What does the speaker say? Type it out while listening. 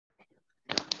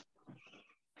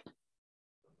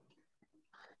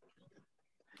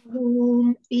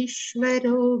ओम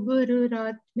ईश्वरो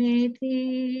गुरुरात्मेति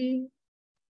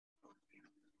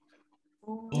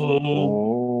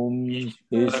ओम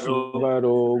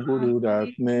ईश्वरो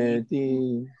गुरुरात्मेति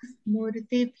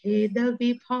मूर्तिभेद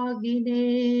विभागिने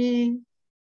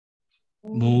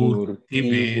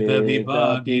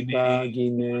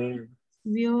मूर्तिभेदविभागिने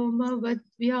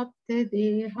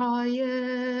व्योमवद्व्याप्तदेहाय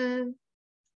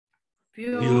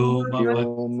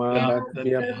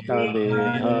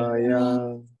व्योमवद्व्याप्तदेहाय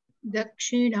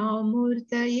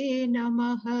दक्षिणामूर्तये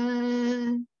नमः।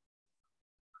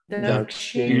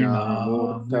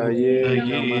 दक्षिणामूर्तये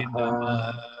नमः।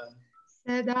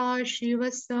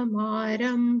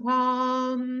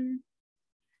 सदाशिवसमारम्भाम्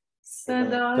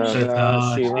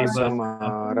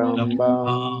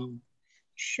सदाशिवसमारम्भाम्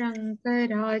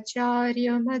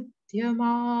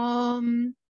शङ्कराचार्यमध्यमाम्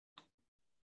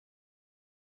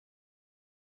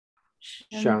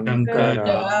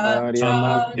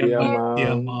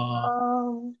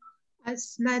शङ्कराचार्यमध्यमाम्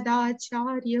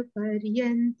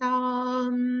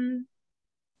अस्मदाचार्यपर्यन्ताम्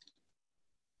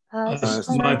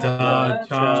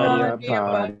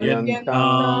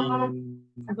अस्मदाचार्यपर्यन्ताम्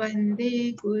वन्दे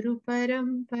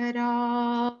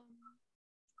गुरुपरम्पराम्।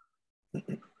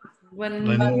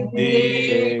 वन्दे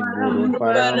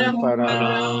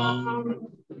गुरुपरम्पराम्।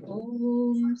 ॐ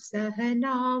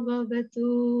सहना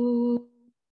भवतु।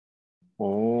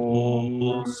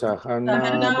 ॐ सहना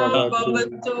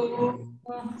भवतु।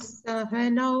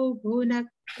 सहनौ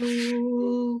भुनक्तु।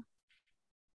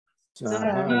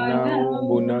 सहनौ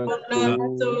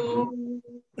भुनक्तु।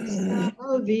 सह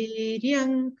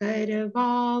वीर्यं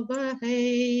करवावहै।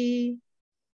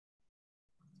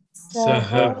 सह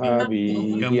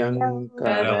वीर्यं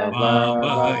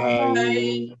करवावहै।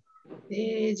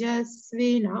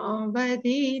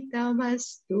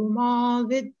 तेजस्विनावधीतमस्तु मा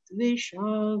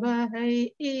विद्विषावहै।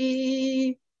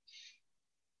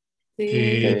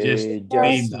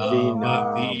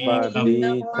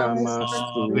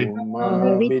 तेजस्विनावधीतमस्तु मा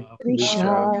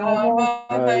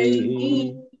विद्विषावहै।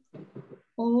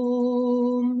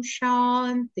 ॐ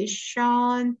शान्ति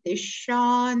शान्ति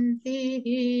शान्तिः।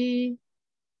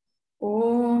 ॐ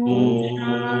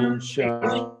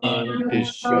शान्ति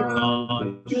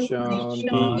शान्ति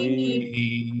शान्तिः।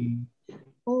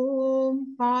 ॐ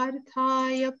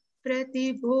पार्थाय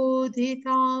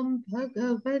प्रतिबोधितां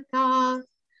भगवता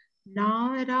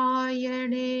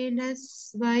नारायणेन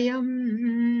स्वयं।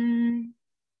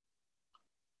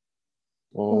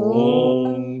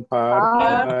 ॐ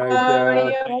पार्थाय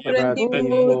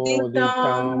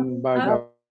प्रतिबोधितां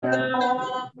भगवता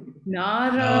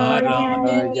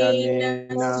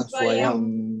नारायणेन स्वयं।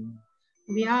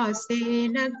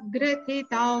 व्यासेन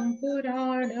ग्रथितां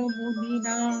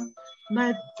पुराणमुनिना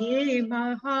मध्ये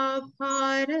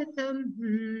महाभारतम्।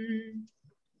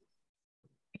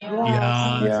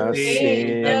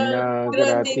 व्यासेन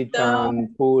ग्रथितां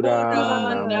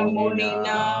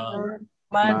पुराणमुनिना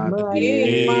मध्ये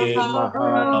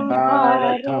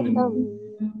महाभारतम्।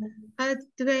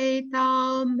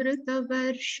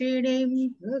 अद्वैतामृतवर्षिणीं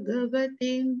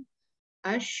भगवतीम्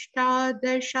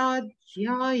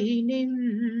अष्टादशाध्यायिनीम्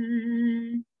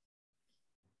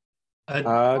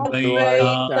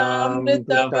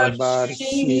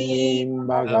अद्वैतामृतवर्षिणीं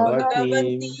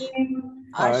भगवतीम्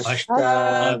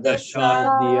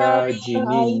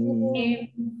अष्टादशाध्यायिनीम्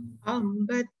अम्ब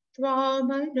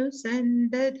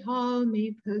त्वामनुसन्दधामि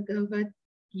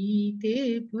भगवद्गीते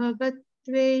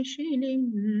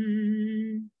भवद्वेषिणीम्।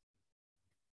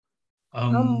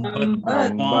 अम्ब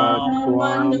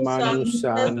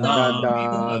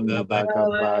त्वामनुसन्दधामि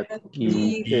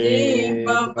भगवद्गीते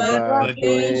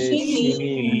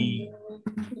भवद्वेषिणीम्।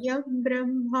 यं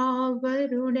ब्रह्मा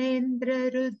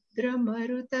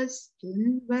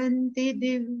वरुणेन्द्ररुद्रमरुतस्तुन्वन्ति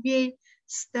दिव्यै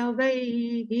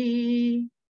स्तवैः।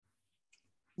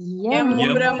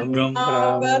 यं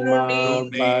ब्रह्मा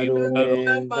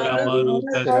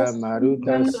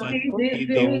वरुणेन्द्ररुद्रमरुतस्तुन्वन्ति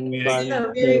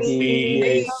दिव्यैस्तवैः।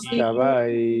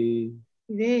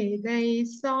 वेदैः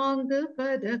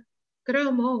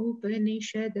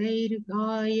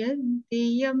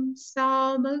साङ्गपदक्रमोपनिषदैर्गायन्ति यं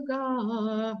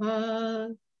सामगाः।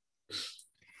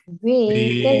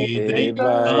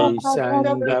 वेदैः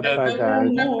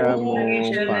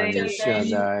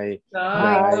साङ्गपदक्रमोपनिषदैः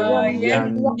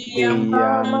गायन्ति यं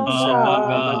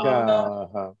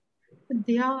सामगाः।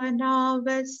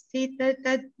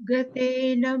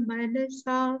 ध्यानावस्थिततद्गतेन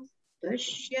मनसा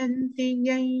पश्यन्ति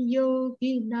यं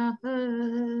योगिनः।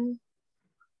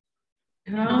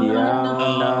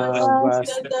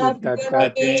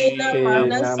 ध्यानावस्थिततद्गतेन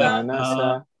मनसा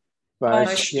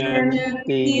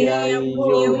पश्यन्ति यं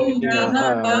योगिनः।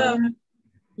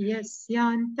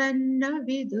 यस्यान्तन्न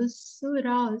विदुः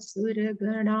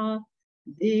सुरासुरगणा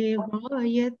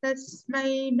देवाय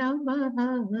तस्मै नमः।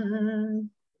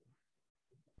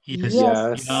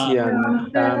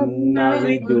 यस्यन्तं न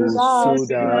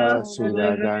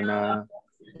विदुषुरासुरगणा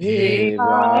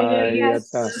देवाय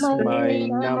तस्मै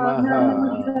नमः।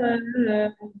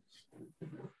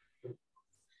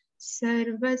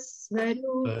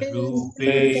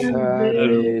 सर्वस्वरूपे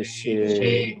सर्वेशे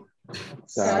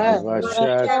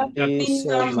सर्वशक्ति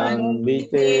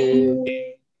समन्विते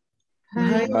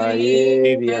भये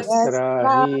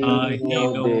व्यस्त्राहीनो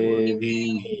देवी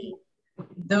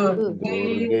दुर्गे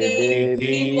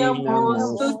देवी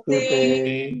नमोस्तुते।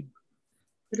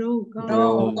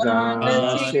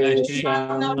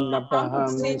 रोगानाशेषं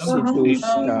नपहंसि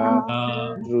तुष्टा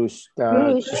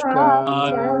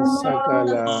दृष्टान्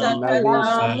सकलानभीष्टान्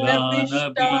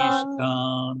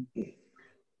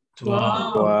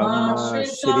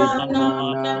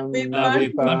त्वमाश्रितानां न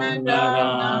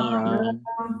विपन्नराणां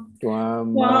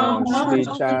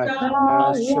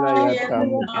त्वमाश्रिताश्रयतं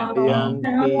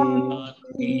प्रयन्ति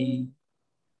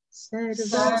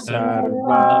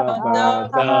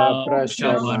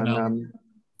सर्वबाधाप्रशमनं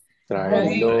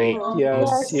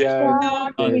त्रैलोक्यस्य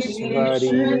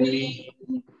ईश्वरी।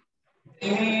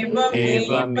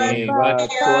 एवमेव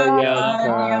त्वया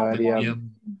कार्यम्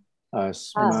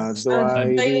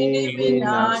अस्मद्वैरि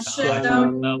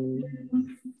विनाशनम्।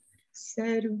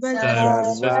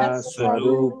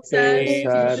 सर्वस्वरूपे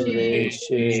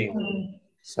सर्वेशे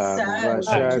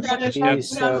सर्वशक्ति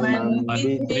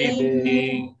समन्विते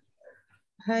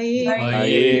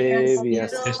भये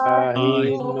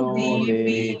व्यस्त्राहीनो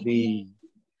देवी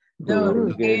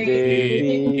दुर्गे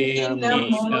देवी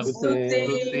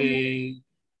नमोस्तुते।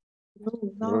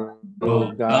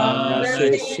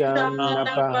 रोगानाशेषं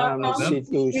नपहंसि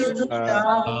तुष्टा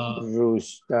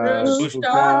रुष्टान्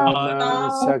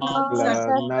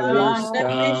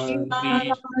सकलानभीष्टान्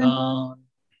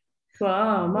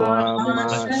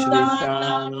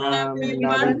त्वमाश्रितानां न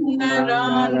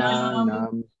विपन्नराणां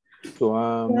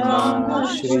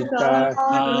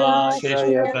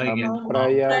त्वमाश्रिताश्रयतं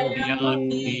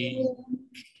प्रयन्ति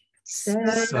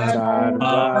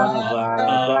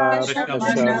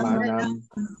सर्वबाधाप्रशमनं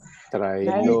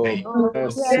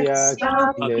त्रैलोक्यस्य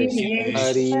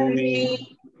अखिलेश्वरी।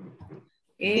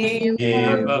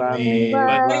 एवमेव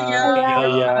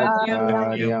त्वया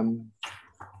कार्यम्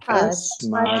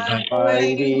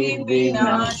अस्मद्वैरि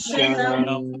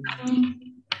विनाशनम्।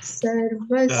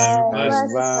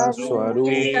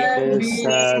 सर्वस्वरूपे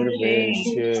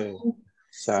सर्वेशे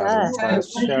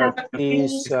सर्वशक्ति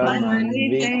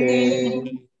समन्विते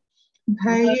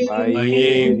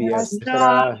भये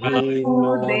व्यस्त्राहीनो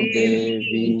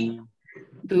देवी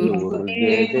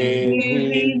दुर्गे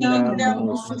देवी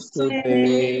नमोस्तुते।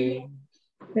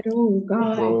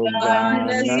 रोगानाशेषं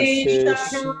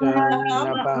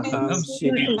नपहंसि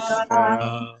तुष्टा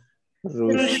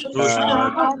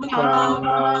रुष्टान्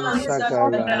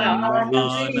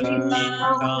सकलानभीष्टान्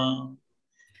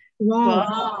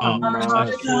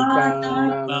त्वमाश्रितानां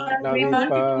न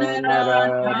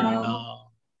विपन्नराणां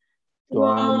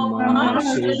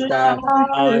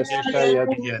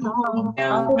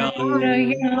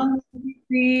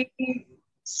त्वमाश्रिताश्रयन्ति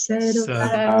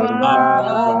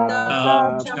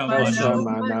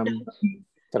सर्वबाधाप्रशमनं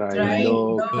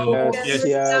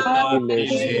त्रैलोक्यस्य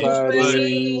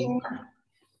अखिलेश्वरी।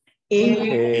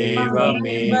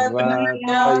 एवमेव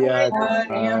त्वया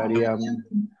कार्यम्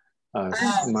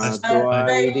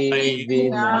अस्मद्वैरि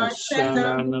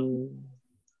विनाशनम्।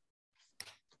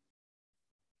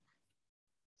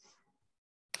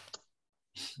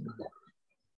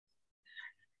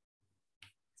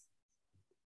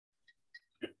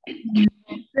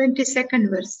 22nd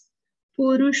verse.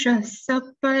 Purushah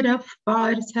sapparah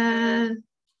partha.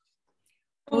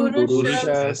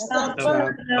 Purushah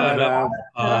sapparah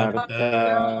partha.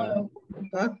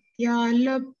 Bhaktya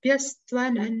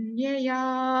labhyastvananyaya.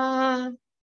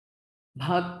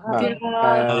 Bhaktya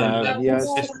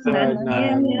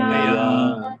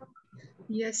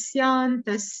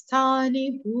Yasyantasthani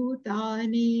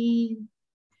bhutani.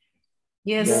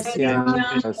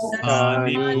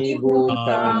 Yasyantasthani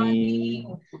bhutani.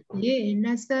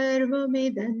 Yena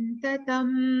sarvamidam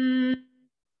tatam.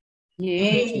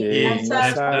 Yena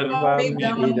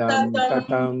sarvamidam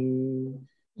tatam.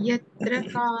 Yatra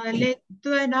kale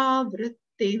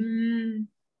tvanavrittim.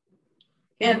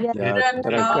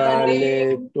 Yatra kale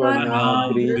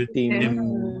tvanavrittim.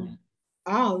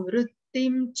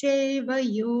 Avrittim cheva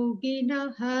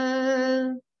yoginaha.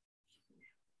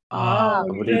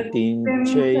 Avrittim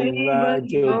chaiva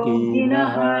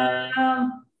yoginaha.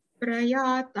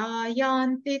 Prayata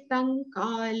yanti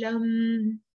tankalam.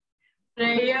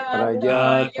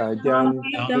 प्रयातजन्तितं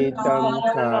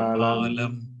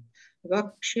कालम्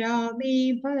वक्ष्यामि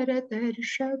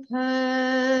भरतर्षभ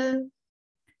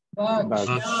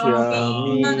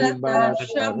वक्ष्यामि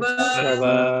भरतर्षभ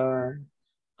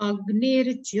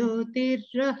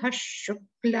अग्निर्ज्योतिर्रः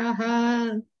शुक्लः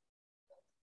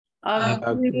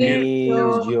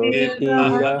अग्निर्ज्योतिरः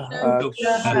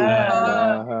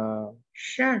शुक्लः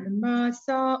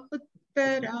षण्मासा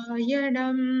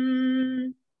उत्तरायणम्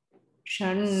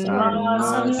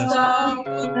षण्मासा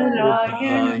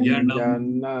उत्तरायणम्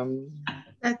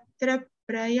तत्र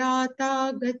प्रयाता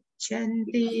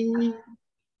गच्छन्ति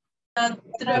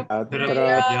तत्र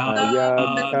प्रयाता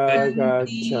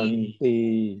गच्छन्ति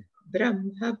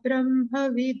ब्रह्म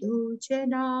ब्रह्मविदो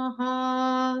जनाः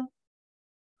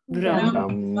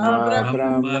ब्रह्मविदो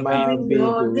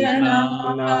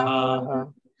जनाः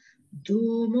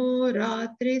धूमो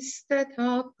रात्रिस्तथा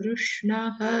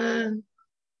कृष्णः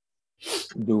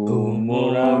धूमो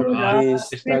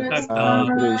रात्रिस्तथा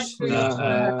कृष्णः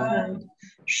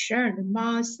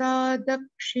षण्मासा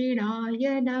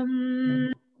दक्षिणायनम्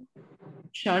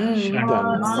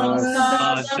षण्मासा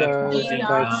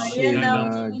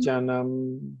दक्षिणायनम्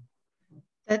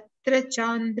तत्र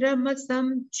चान्द्रमसं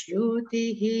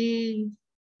ज्योतिः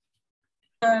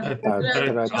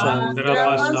तत्र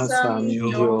चन्द्रमसं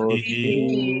ज्योतिः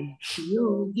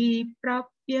योगी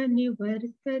प्राप्य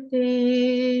निवर्तते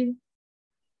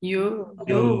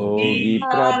योगी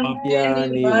प्राप्य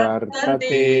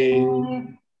निवर्तते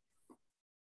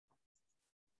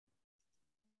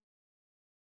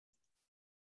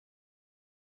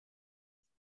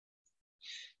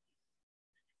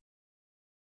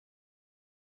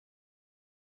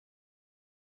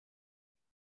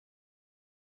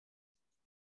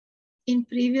In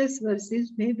previous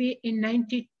verses, maybe in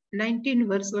 19th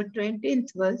verse or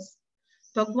 20th verse,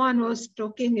 Bhagavan was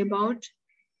talking about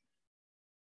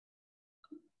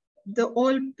the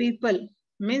all people,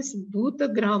 means Bhuta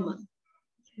Grama.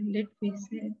 Let me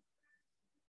say.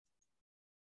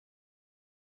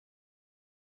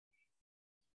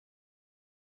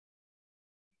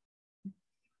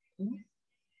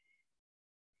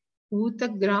 Bhuta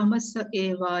Gramasa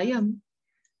Evayam.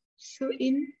 So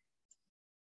in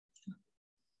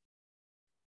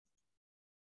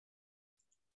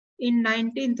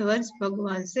 19th verse,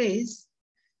 Bhagavan says,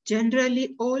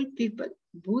 generally all people,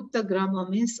 Bhuta Grama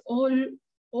means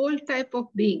all type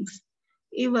of beings,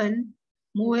 even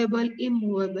movable,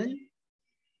 immovable,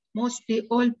 mostly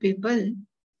all people,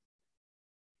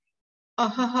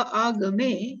 ahaha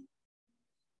agame,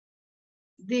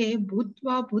 they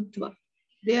bhutva bhutva,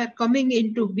 they are coming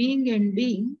into being and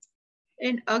being,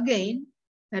 and again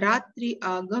ratri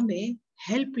agame,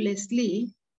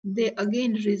 helplessly, they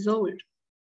again resolved.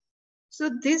 So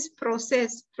this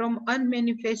process from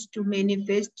unmanifest to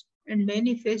manifest and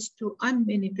manifest to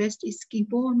unmanifest is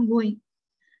keep on going.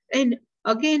 And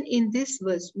again in this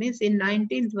verse, means in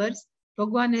 19th verse,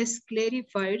 Bhagavan has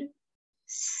clarified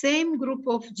same group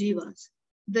of jivas.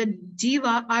 The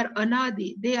jiva are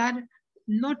anadi, they are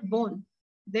not born.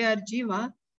 They are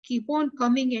jiva, keep on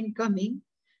coming and coming.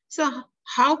 So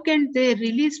how can they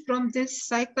release from this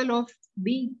cycle of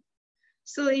being?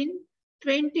 So in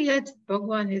 20th,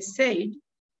 Bhagavan has said,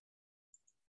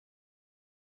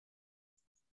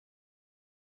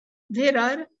 there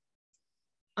are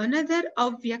another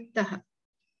avyaktaha,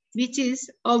 which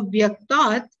is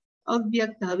avyaktat,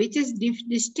 which is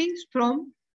distinct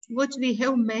from what we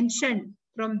have mentioned.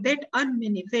 From that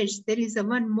unmanifest, there is a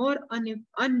one more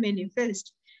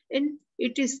unmanifest, and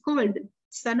it is called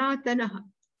sanatanaha.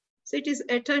 So it is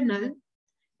eternal,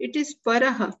 it is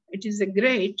paraha, it is a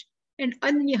great, and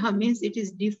anyaha means it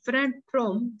is different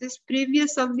from this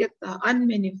previous avyakta,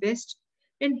 unmanifest.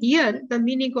 And here the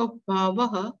meaning of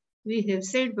bhavaha, we have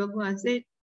said, Bhagavan said,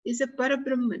 is a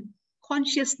parabrahman,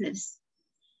 consciousness.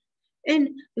 And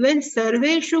when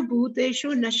sarveshu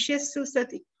bhuteshu nashyassu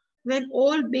sati, when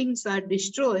all beings are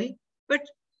destroyed, but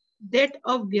that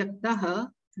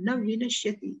avyaktaha na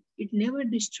vinashyati, it never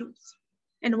destroys.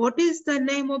 And what is the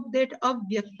name of that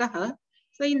avyaktaha?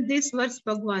 So in this verse,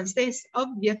 Bhagavan says,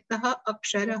 avyaktaha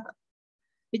aksharaha,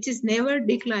 which is never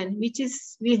decline, which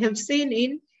is we have seen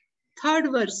in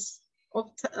 3rd verse of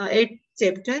 8th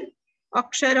chapter,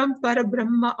 aksharam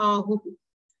parabrahma ahu.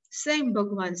 Same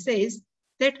Bhagavan says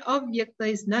that avyakta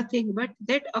is nothing but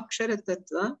that akshara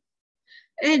tattva.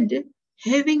 And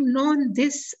having known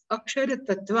this akshara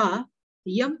tattva,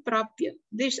 yam prapya,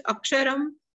 this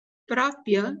aksharam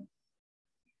prapya,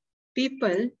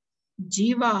 people,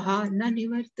 jivaha na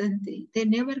nivartante, they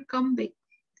never come back.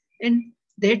 And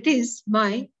that is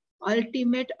my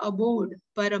ultimate abode,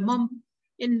 paramam.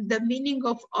 In the meaning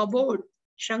of abode,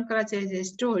 Shankaracharya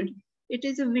has told, it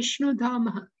is a Vishnu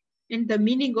Dhama. And the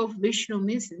meaning of Vishnu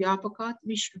means Vyapakat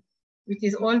Vishnu, which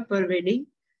is all pervading.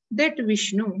 That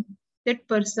Vishnu, that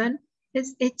person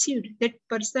has achieved, that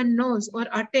person knows or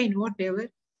attained whatever.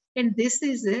 And this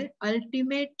is the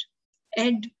ultimate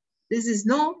end. This is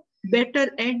no better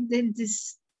end than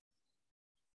this.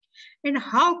 And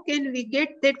how can we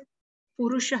get that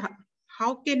Purusha?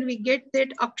 How can we get that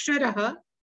Aksharaha,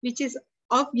 which is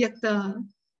Avyakta?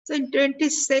 So in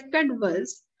 22nd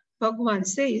verse, Bhagavan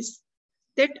says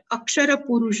that Akshara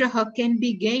Purusha can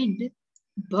be gained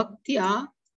Bhaktya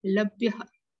Labhyaha.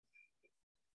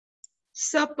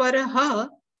 Saparaha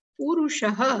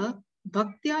Purushaha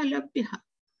Bhaktya Labhyaha.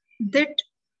 That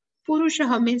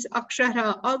Purushaha means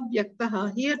Akshara,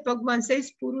 Avyaktaha. Here Bhagavan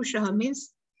says Purushaha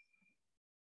means,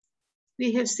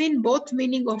 we have seen both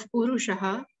meaning of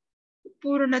Purushaha,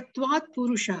 Purnatvat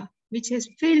Purusha, which has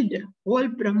filled whole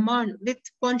Brahman with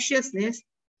consciousness,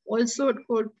 also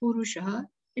called Purusha.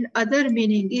 And other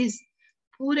meaning is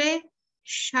Pure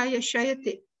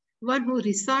Shayate, one who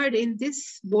resides in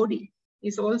this body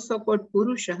is also called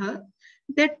Purusha.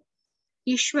 That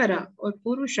Ishvara or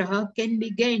Purusha can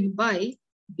be gained by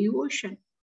devotion.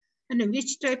 And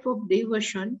which type of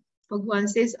devotion? Bhagavan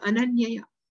says Ananyaya,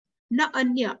 na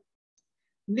anya,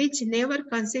 which never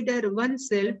consider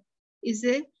oneself is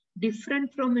a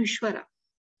different from Ishvara.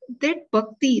 That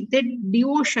bhakti, that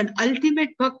devotion,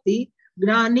 ultimate bhakti,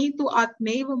 gnani tu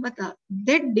atmeva mata,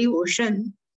 that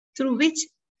devotion through which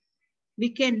we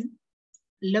can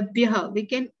labhya, we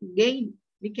can gain,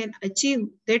 we can achieve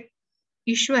that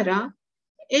Ishvara.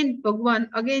 And Bhagavan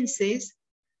again says,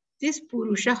 this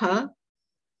Purushaha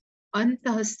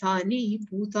antahasthani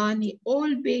bhutani,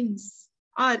 all beings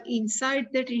are inside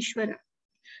that Ishvara.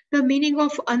 The meaning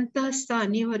of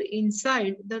antahasthani or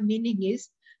inside, the meaning is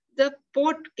the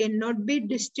pot cannot be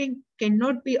distinct,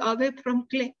 cannot be away from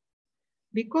clay,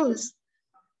 because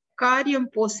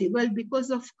karyam possible because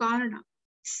of karana.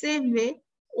 Same way,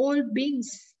 all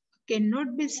beings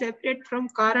cannot be separate from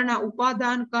karana,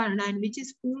 upadan karana, and which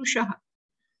is purushaha.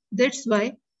 That's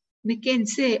why we can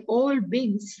say all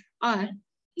beings are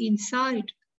inside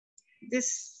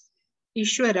this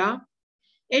Ishvara.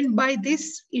 And by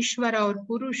this Ishvara or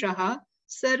Purushaha,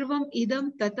 Sarvam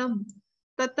Idam Tatam.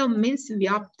 Tatam means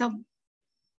Vyaptam.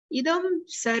 Idam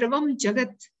Sarvam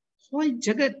Jagat. Whole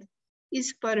Jagat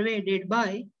is pervaded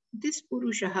by this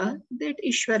Purushaha, that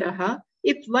Ishvaraha.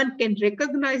 If one can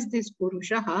recognize this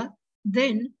Purushaha,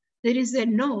 then there is a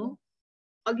no,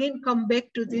 again come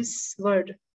back to this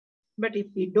word. But if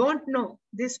we don't know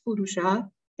this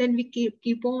Purushaha, then we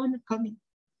keep on coming.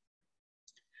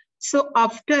 So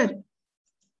after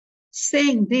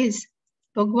saying this,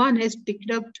 Bhagavan has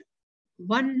picked up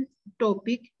one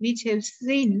topic which I have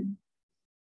seen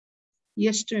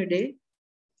yesterday,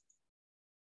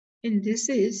 and this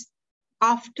is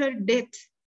after death,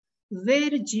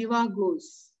 where Jiva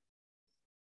goes.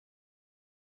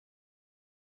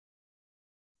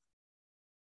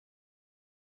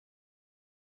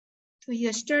 So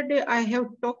yesterday I have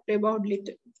talked about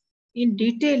little in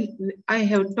detail. I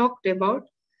have talked about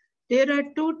there are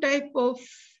two types of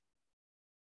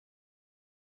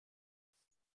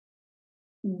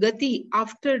gati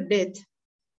after death.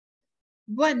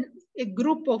 One, a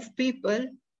group of people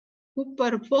who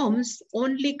performs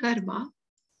only karma,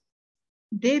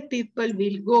 they people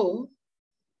will go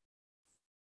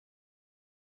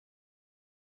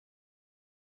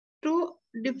to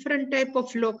different type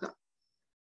of loka.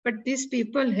 But these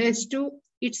people has to,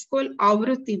 it's called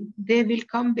avrutim, they will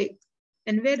come back.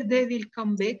 And where they will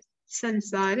come back?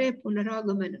 Sansare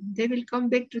punaragamanam. They will come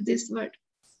back to this world.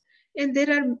 And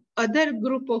there are other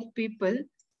group of people,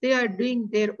 they are doing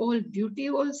their all duty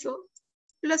also,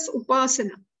 plus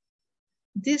upasana.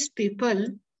 These people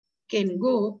can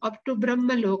go up to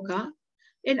Brahma Loka,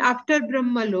 and after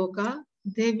Brahma Loka,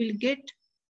 they will get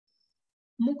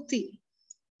mukti.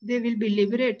 They will be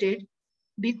liberated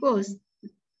because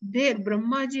there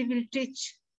Brahmaji will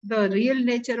teach the real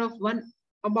nature of one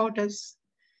about us.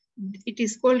 It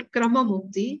is called Krama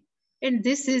Mukti, and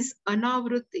this is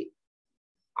Anavrutti.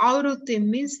 Avrutti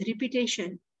means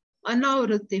repetition.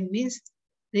 Anavrutti means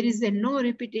there is a no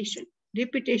repetition.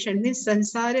 Repetition means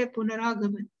sansare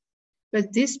punaragaman.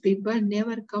 But these people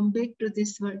never come back to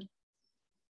this world.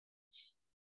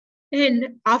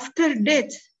 And after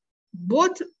death,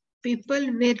 both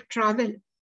people will travel.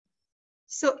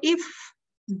 So if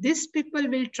these people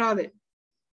will travel,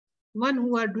 one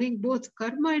who are doing both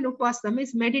karma and upasana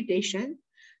means meditation,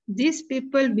 these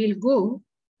people will go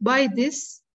by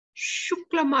this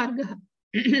Shukla Marga.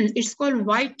 It's called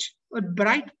white or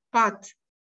bright path.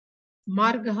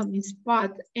 Marga means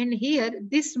path. And here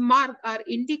this mark are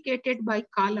indicated by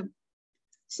column.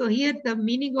 So here the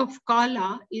meaning of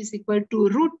kala is equal to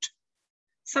route.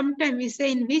 Sometimes we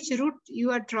say in which route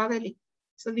you are traveling.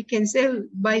 So we can say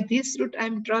by this route I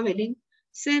am traveling.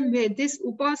 Same way this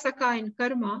upasaka and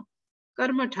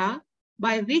karmatha,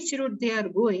 by which route they are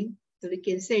going. So we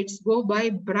can say it's go by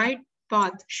bright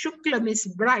path. Shukla means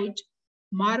bright.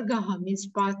 Margaha means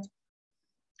path.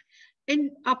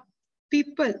 And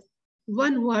people,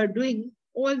 one who are doing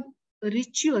all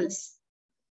rituals,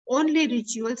 only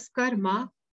rituals, karma,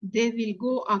 they will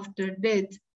go after death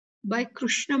by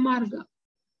Krishna Marga.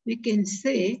 We can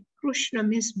say Krishna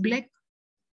means black,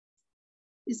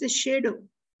 is a shadow.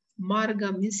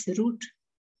 Marga means root.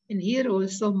 And here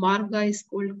also Marga is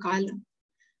called Kala.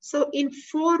 So in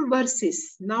 4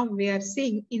 verses, now we are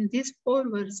seeing in these 4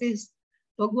 verses,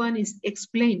 Bhagavan is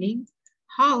explaining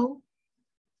how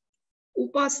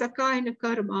Upasaka and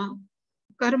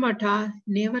Karmata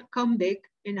never come back,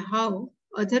 and how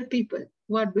other people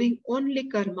who are doing only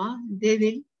karma, they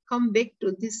will come back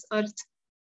to this earth.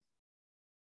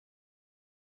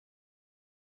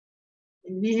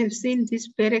 And we have seen this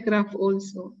paragraph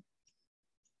also.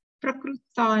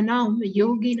 Prakrutanam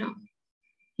yogina.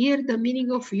 Here the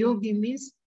meaning of yogi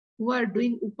means who are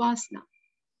doing upasana,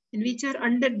 and which are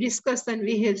under discussion.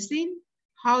 We have seen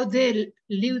how they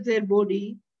leave their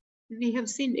body. We have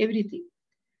seen everything.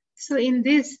 So in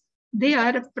this, they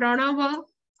are pranava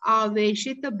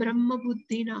aveshita brahma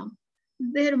buddhina.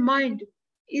 Their mind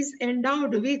is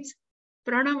endowed with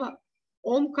pranava,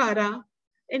 omkara,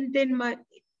 and then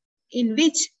in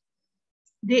which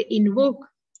they invoke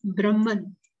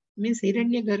Brahman, means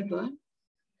Hiranyagarbha.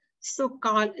 So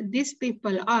these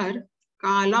people are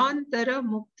kalantara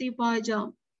mukti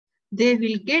bhaja. They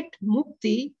will get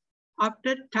mukti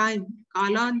after time.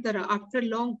 Kalantara, after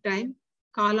long time.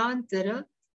 Kalantara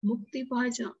mukti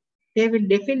bhaja. They will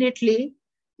definitely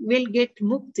get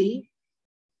mukti.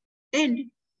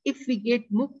 And if we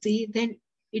get mukti, then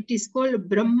it is called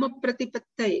Brahma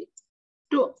Pratipattaye.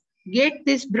 To get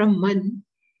this Brahman,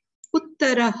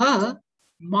 Uttaraha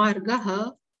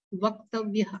Margaha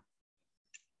Vaktavyaha.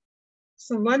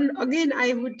 So again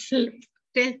I would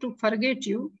tell to forget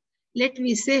you. Let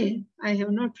me say, I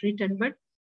have not written, but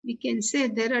we can say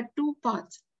there are 2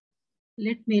 paths.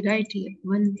 Let me write here,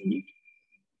 1 minute.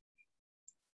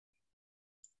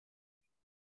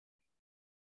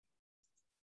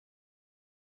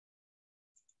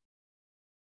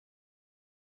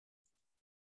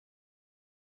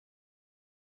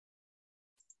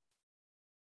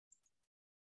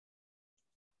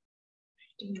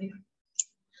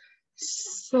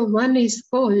 So one is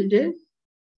called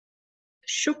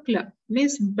Shukla,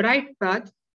 means bright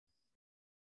path.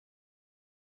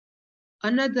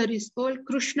 Another is called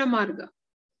Krishna Marga.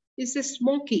 It's a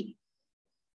smoky.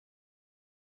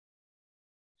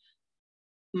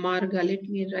 Marga, let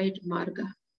me write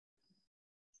Marga.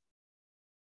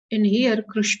 And here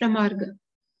Krishna Marga.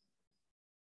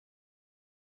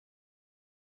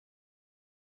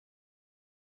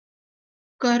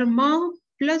 Karma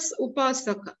plus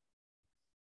Upasaka.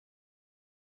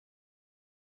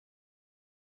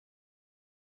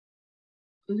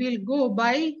 Will go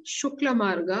by Shukla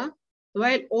Marga,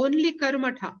 while only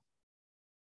Karmatha.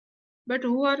 But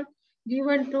who are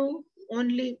given to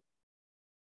only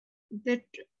that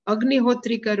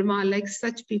Agnihotri Karma, like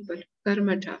such people,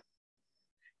 Karmatha.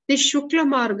 This Shukla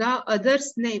Marga,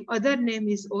 other name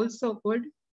is also called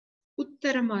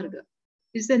Uttara Marga.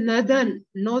 Is the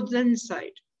northern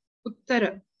side,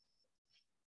 Uttara.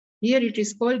 Here it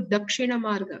is called Dakshina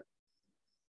Marga.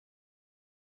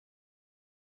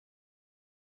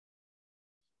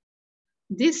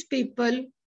 These people,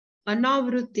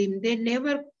 Anavrutim, they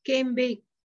never came back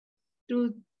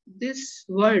to this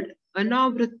word,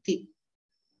 Anavrutti.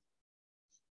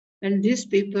 And these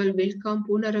people will come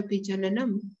Punarapi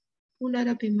Jananam,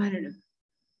 Punarapi Maranam,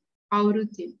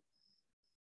 Avrutim.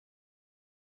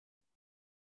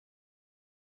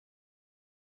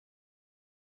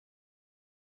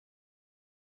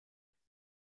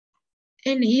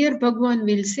 And here Bhagavan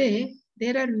will say,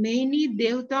 there are many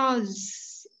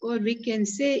devatas, or we can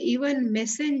say even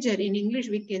messenger. In English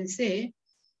we can say,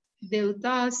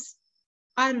 devatas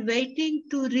are waiting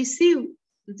to receive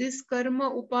this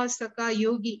karma upasaka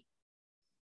yogi.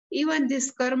 Even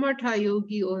this karmatha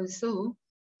yogi also,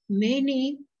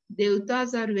 many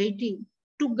devatas are waiting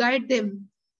to guide them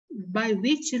by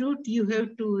which route you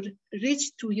have to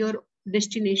reach to your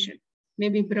destination.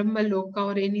 Maybe Brahma Loka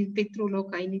or any Pitru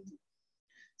Loka, anything.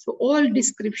 So all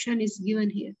description is given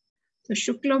here. So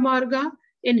Shukla Marga,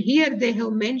 and here they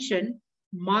have mentioned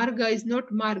Marga is not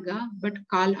Marga, but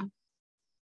Kala.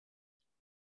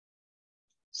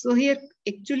 So here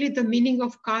actually the meaning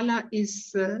of kala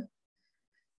is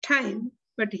time,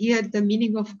 but here the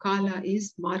meaning of kala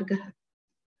is marga.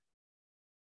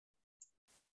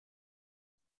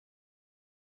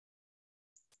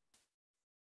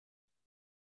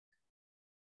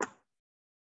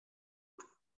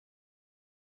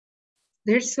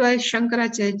 That's why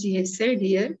Shankaracharya has said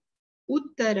here,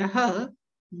 Uttaraha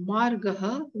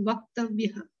Margaha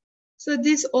Vaktavyaha. So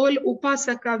this all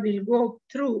Upasaka will go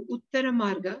through Uttara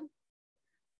Marga,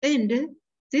 and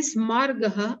this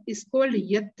Margaha is called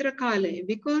Yatra Kale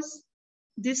because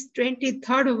this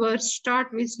 23rd verse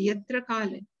start with Yatra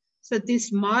Kale. So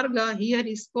this Marga here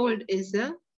is called as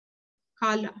a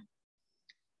Kala.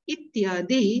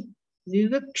 Ityadi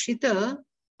Vivakshita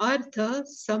Artha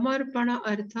Samarpana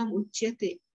Artham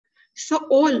Uchyate.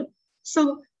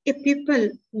 So if people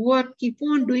who are keep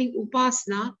on doing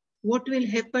upasana, what will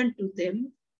happen to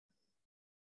them?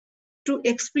 To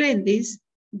explain this,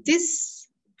 these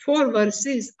 4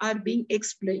 verses are being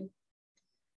explained.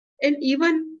 And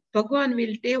even Bhagavan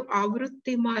will tell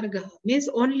Avrutti Marga, means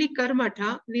only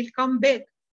Karmata will come back.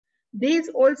 This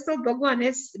also Bhagavan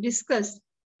has discussed.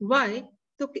 Why?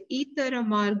 So Itara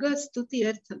Marga Stuti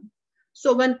Artham.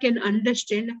 So one can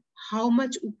understand how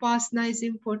much upasana is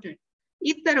important.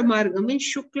 Itara Marga means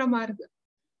Shukla Marga.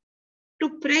 To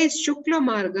praise Shukla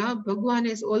Marga, Bhagavan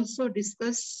has also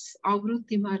discussed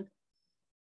Avrutti Marga.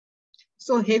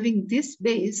 So having this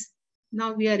base,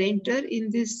 now we are entered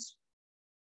in this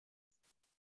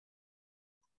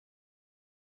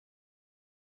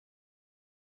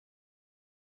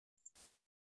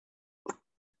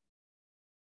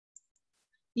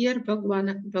here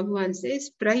Bhagavan says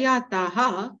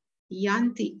Prayataha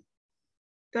Yanti.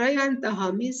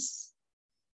 Prayantaha means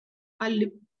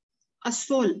a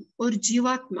soul or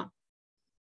Jivatma.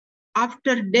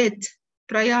 After death,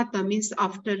 Prayata means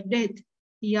after death,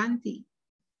 Yanti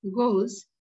goes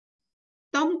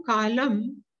Tam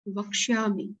Kalam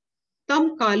Vakshyami.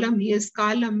 Tam Kalam, yes,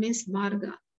 Kalam means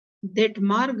Marga. That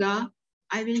Marga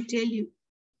I will tell you.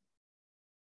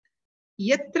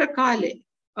 Yatra Kale,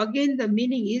 again the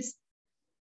meaning is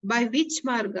by which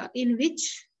Marga, in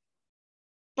which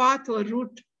path or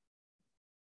route.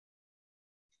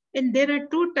 And there are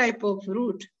 2 types of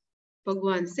route.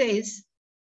 Bhagavan says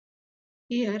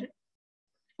here,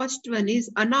 first one is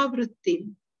Anavrutti.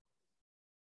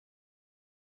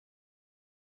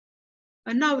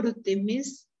 Anavrutti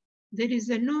means there is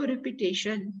no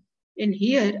repetition. And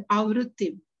here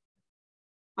Avrutti.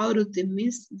 Avrutti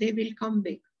means they will come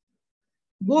back.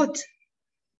 Both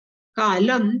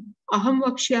Kalam, Aham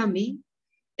Vakshyami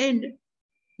and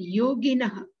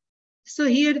Yoginaha. So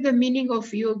here the meaning of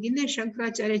Yogini,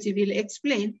 Shankaracharya will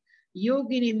explain.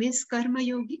 Yogini means Karma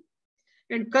Yogi.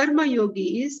 And Karma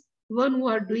Yogi is one who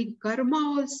are doing karma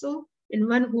also and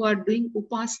one who are doing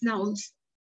upasana also.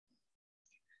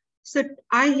 So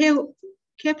I have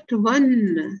kept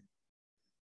one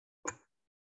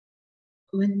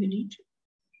minute.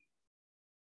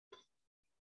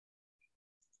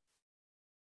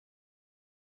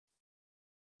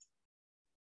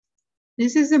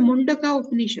 This is the Mundaka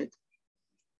Upanishad.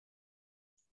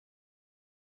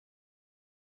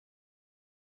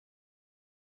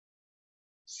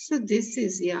 So this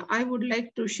is, I would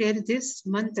like to share this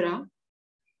mantra.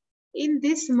 In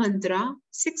this mantra,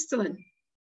 6th one,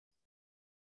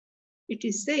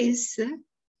 it says,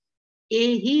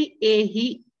 Ehi,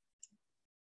 Ehi.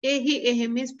 Ehi,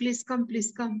 Ehi means please come,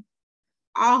 please come.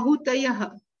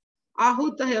 Ahutayah.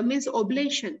 Ahutaya means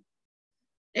oblation.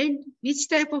 And which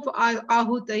type of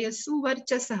ahutaya?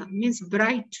 Suvarchasa means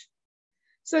bright.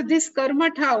 So this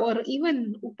karmatha or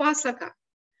even upasaka,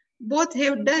 both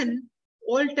have done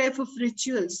all type of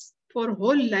rituals for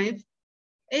whole life,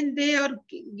 and they are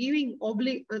giving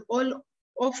all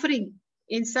offering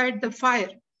inside the fire.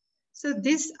 So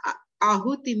this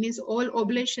ahuti means all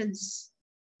oblations.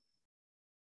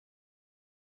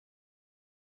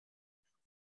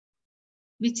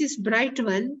 Which is bright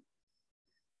one.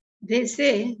 They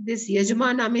say this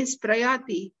yajmana means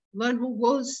prayati, one who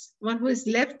goes, one who is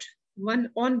left,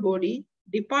 one on body,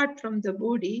 depart from the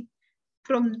body.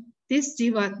 From this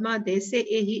jivatma, they say,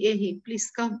 Ehi, Ehi,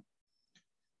 please come.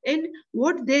 And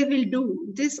what they will do,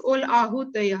 this all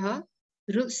ahutayah,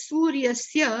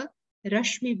 suryasya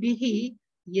rashmi bihi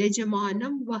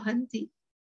yajmanam vahanti.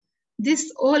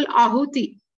 This all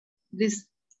ahuti, this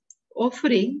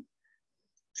offering,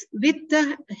 with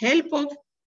the help of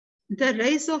the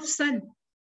rays of sun,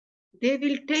 they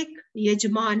will take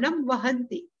yajmanam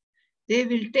vahanti. They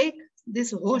will take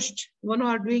this host, one who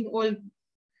are doing all,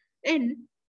 and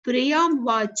priyam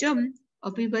vacham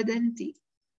abhivadanti.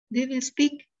 They will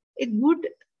speak a good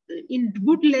in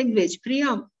good language,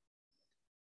 Priyam.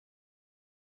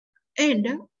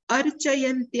 And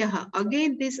Archayantyaha.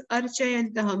 Again, this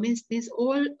Archayantaha means these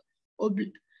all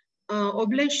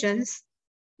oblations,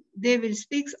 they will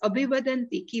speak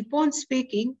Abhivadanti, keep on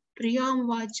speaking Priyam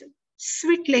Vacha,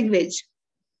 sweet language.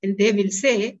 And they will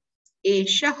say,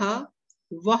 Eshaha,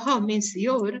 Vaha means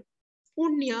your,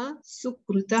 Punya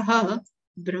Sukrutaha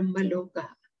Brahmaloka.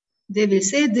 They will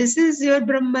say, this is your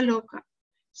Brahmaloka.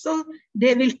 So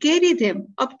they will carry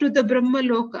them up to the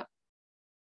Brahmaloka.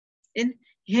 And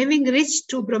having reached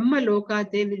to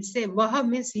Brahmaloka, they will say, Vaha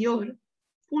means your,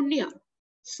 Punya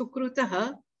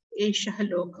Sukrutaha Eshaha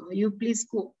Loka. You please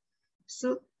go.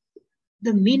 So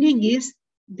the meaning is,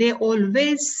 they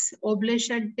always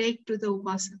oblation take to the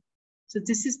Upasana. So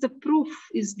this is the proof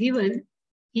is given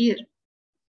here.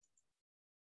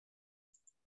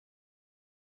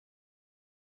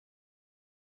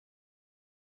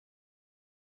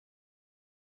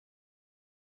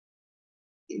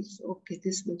 Is okay,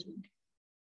 this much only.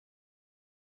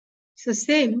 So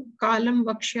same kalam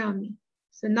vakshyami.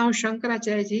 So now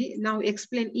Shankaracharya ji now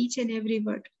explain each and every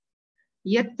word.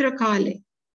 Yatra kale.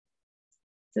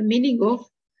 The meaning of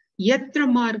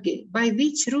yatra marge, by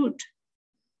which route?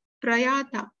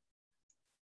 Prayata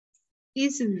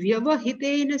is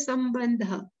vyavahitena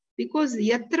sambandha, because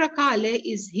yatra kale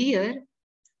is here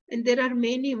and there are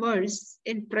many words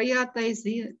and prayata is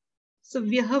here. So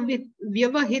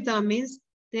vyavahita means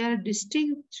they are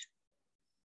distinct,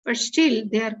 but still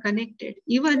they are connected.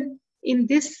 Even in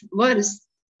this verse,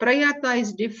 prayata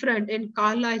is different and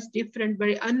kala is different.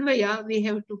 By anvaya, we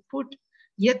have to put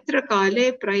yatra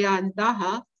kale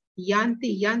prayantaha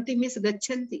yanti. Yanti means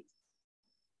gachanti.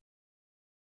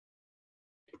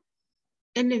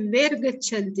 And where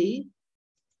gachanti?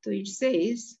 So it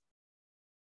says,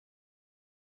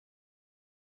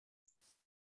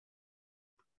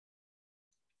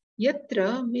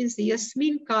 yatra means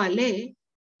yasmin kale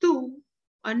tu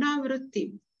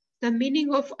anavrutti. The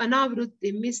meaning of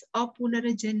anavrutti means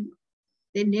apunarajanma.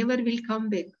 They never will come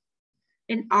back.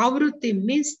 And avrutti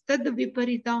means tad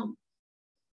viparitam.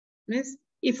 Means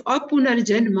if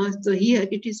apunarjanma, so here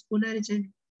it is punarjanma.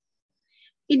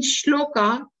 In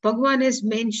shloka, Bhagavan has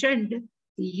mentioned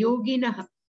yoginaha.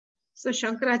 So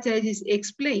Shankaracharya is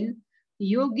explained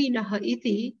yoginaha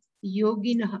iti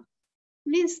yoginaha.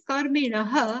 Means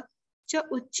karminaha cha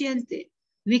uchyante.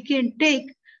 We can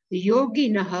take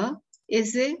yoginaha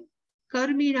as a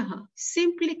karminaha,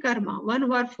 simply karma. One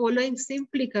who are following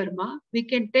simply karma, we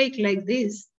can take like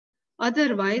this.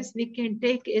 Otherwise, we can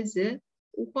take as a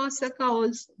upasaka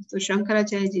also. So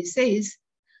Shankaracharya says,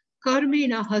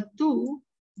 karminaha tu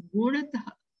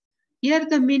gunataha. Here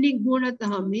the meaning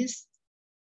gunataha means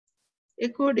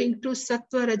according to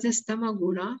sattva rajastama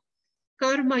guna,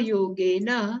 karma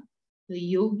yogena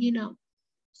yogina.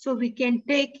 So we can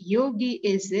take yogi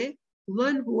as a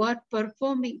one who are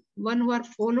performing, one who are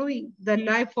following the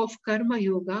life of karma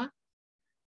yoga.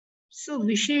 So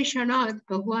Visheshanat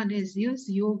Bhagavan has used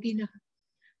yogina.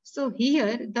 So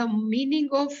here the meaning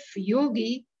of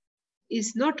yogi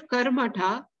is not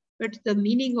karmata, but the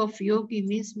meaning of yogi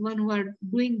means one who are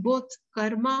doing both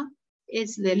karma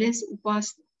as well as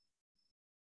upasana.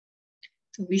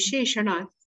 So Visheshanat,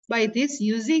 by this,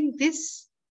 using this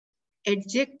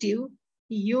adjective,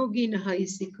 yoginaha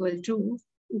is equal to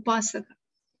upasaka.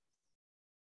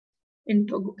 And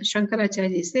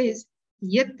Shankaracharya says,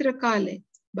 yatra kale,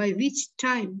 by which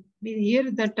time, here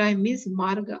the time is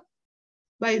marga,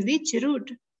 by which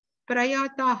route,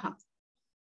 prayataha.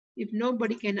 If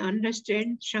nobody can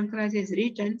understand, Shankaracharya has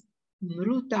written,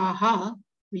 mrutaha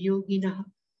yoginaha,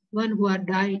 one who are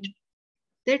died.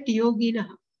 That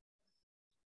yoginaha,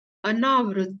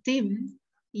 anavrittim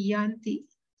yanti.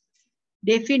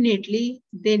 Definitely,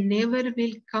 they never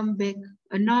will come back.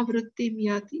 Anavrittim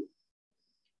yati.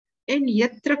 And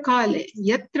yatra kale,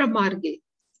 yatra marge.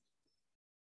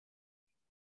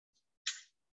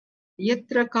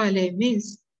 Yatra kale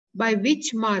means by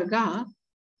which marga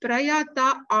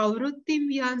prayata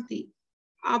avruttim yanti.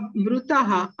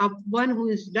 Mrutaha, one who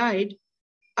is died,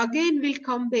 again will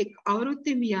come back.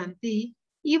 Avruttim yanti.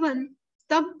 Even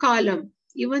tab kalam,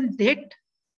 even that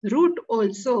route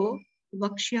also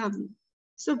vakshyami.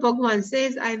 So Bhagavan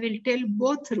says, I will tell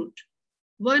both route.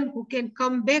 One who can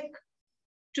come back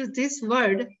to this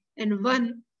word and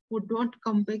one who don't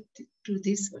come back to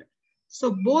this word.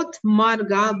 So both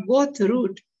marga, both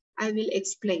route, I will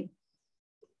explain.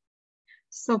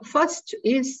 So first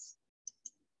is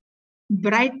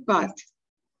bright path,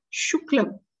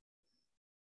 shuklam.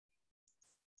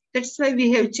 That's why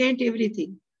we have changed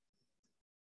everything.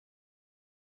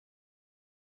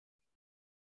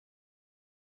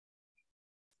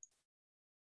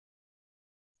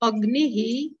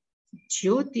 Agnihi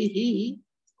Jyotihi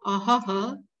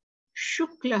Ahaha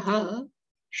Shuklaha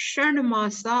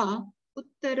Shanmasa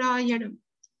Uttarayanam.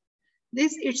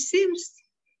 This it seems,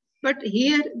 but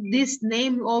here this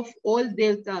name of all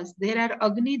devatas, there are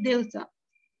Agni Devata,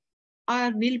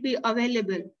 will be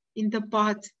available in the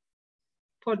path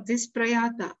for this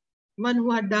prayata. One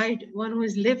who had died, one who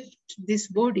has left this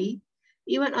body,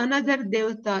 even another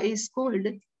devata is called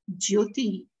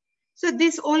Jyoti. So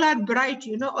these all are bright,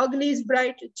 Agni is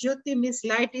bright, Jyoti means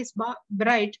light is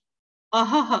bright,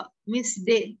 Ahaha means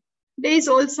day. Day is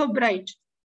also bright.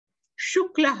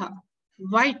 Shuklaha,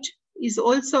 white, is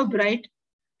also bright.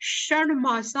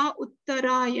 Shanmasa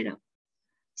Uttarayanam.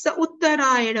 So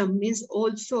Uttarayanam means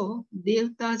also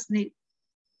Devata's name.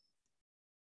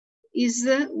 Is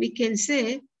we can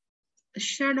say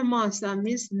Shanmasa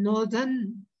means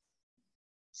northern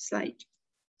side.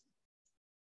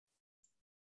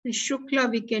 The Shukla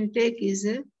we can take is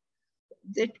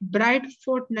that bright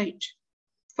fortnight,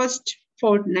 first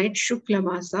fortnight, Shukla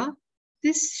Masa.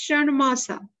 This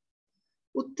Shanmasa,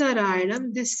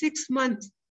 Uttarayanam, this 6th month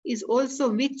is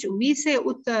also, which we say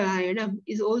Uttarayanam,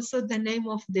 is also the name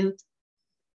of Devata.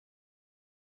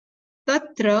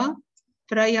 Tatra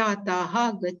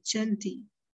Prayataha Gachanti.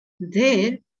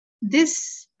 There,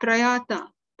 this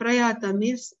Prayata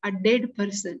means a dead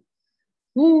person.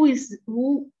 Who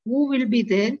will be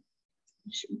there?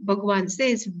 Bhagavan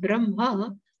says,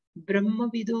 Brahma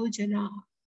Vido Janaha.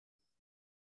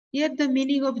 Here the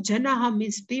meaning of Janaha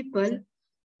means people.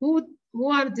 Who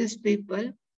are these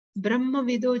people? Brahma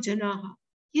Vido Janaha.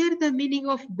 Here the meaning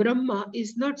of Brahma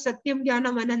is not Satyam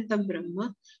Jnanam Anantam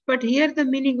Brahma, but here the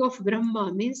meaning of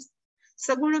Brahma means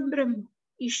Sagunam Brahma,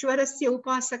 Ishwarasya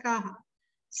Upasakaha.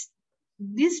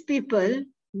 These people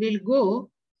will go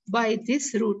by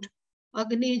this route.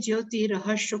 Agni Jyoti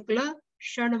Raha Shukla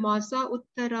Shanmasa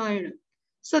Uttarayana.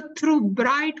 So through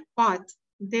bright path,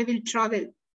 they will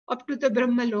travel up to the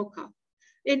Brahma Loka.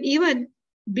 And even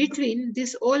between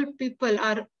this, all people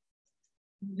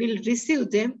will receive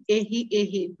them.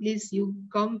 Ehi, please you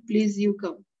come, please you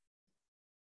come.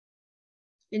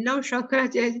 And now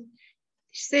Shankaracharya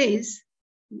says,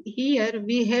 here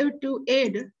we have to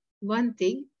add one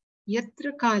thing,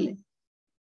 Yatra Kale.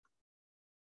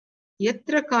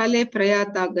 Yatra Kale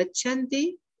Prayata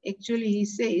Gachanti. Actually, he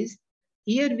says,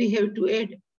 here we have to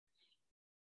add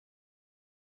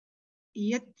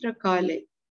Yatra Kale.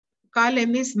 Kale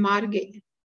means Marge.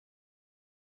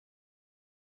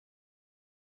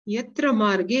 Yatra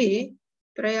Marge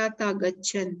Prayata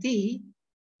Gachanti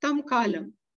Tam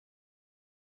Kalam.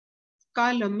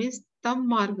 Kalam means Tam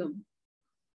Margam.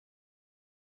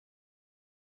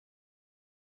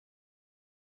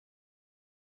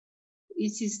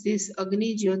 Which is this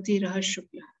Agni Jyoti Raha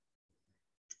Shukla.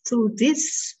 Through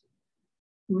this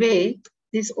way,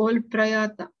 this all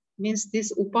Prayata means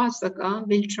this Upasaka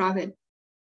will travel.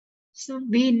 So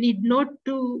we need not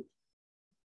to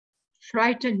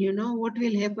frighten, what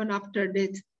will happen after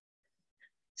death.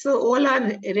 So all are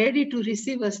ready to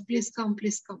receive us. Please come,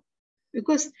 please come.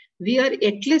 Because we are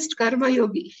at least Karma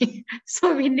Yogi.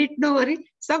 So we need no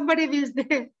worry. Somebody is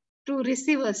there to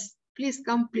receive us. Please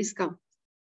come, please come.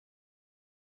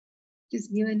 It is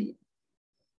given here.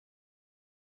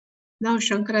 Now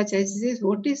Shankaracharya says,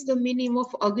 what is the meaning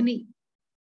of Agni?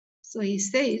 So he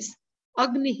says,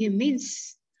 Agni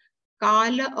means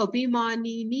Kala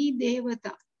Abhimanini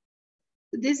Devata.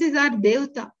 This is our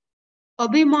Devata.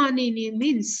 Abhimanini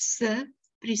means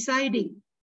presiding,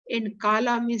 and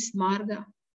Kala means Marga.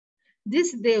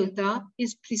 This Devata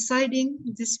is presiding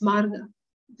this Marga,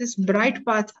 this bright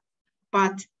path.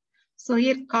 So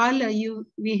here Kala,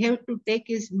 we have to take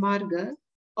his Marga.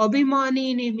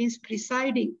 Abhimanini means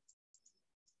presiding,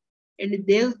 and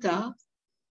Devata.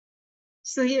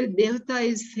 So here Devata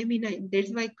is feminine.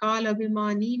 That's why Kala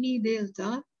Abhimanini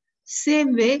Devata.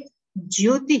 Same way,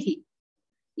 Jyotihi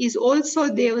is also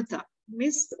Devata.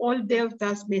 Means all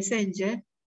Devatas messenger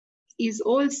is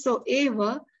also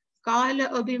Eva Kala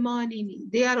Abhimanini.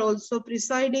 They are also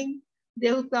presiding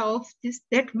Devata of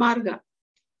that Marga.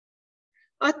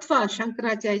 Atva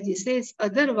Shankaracharya says,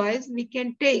 otherwise we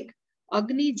can take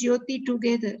Agni Jyoti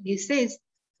together. He says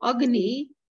Agni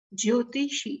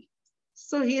Jyotishi.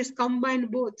 So he has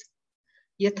combined both.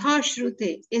 Yatha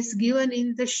Shrute is given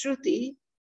in the Shruti,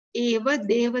 Eva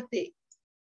Devate.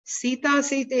 Sita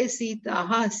Site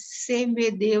Sitaha, same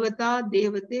way Devata,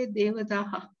 Devate,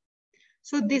 Devataha.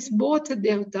 So these both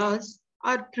Devatas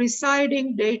are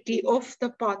presiding deity of the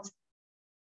path.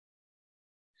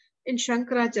 And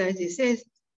Shankaracharya says,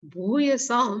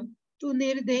 Bhuyasam tu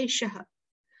nirdeshaha.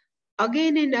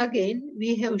 Again and again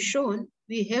we have shown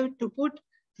we have to put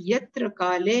Yatra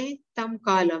kale tam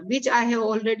kalam, which I have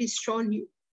already shown you.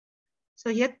 So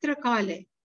yatra kale,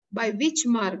 by which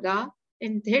marga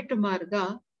and that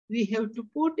marga we have to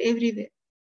put everywhere.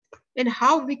 And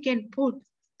how we can put?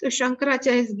 So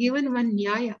Shankaracharya has given one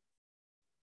nyaya.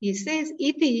 He says,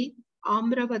 iti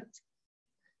amravat,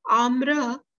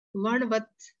 amra vanvat.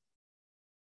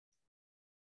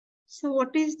 So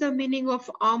what is the meaning of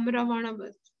amra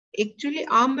vanavat? Actually,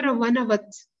 amra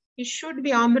vanavat. It should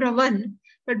be amra van,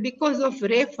 but because of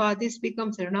refa, this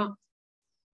becomes rana.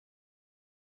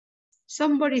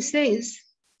 Somebody says,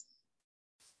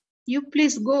 you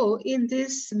please go in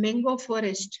this mango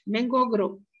forest, mango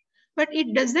grove. But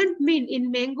it doesn't mean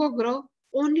in mango grove,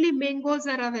 only mangoes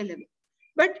are available.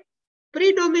 But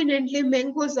predominantly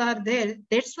mangoes are there.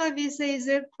 That's why we say is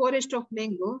a forest of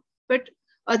mango. But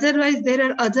otherwise, there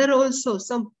are other also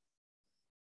some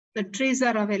the trees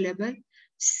are available.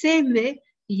 Same way,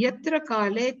 yatra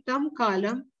kale tam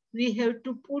kalam, we have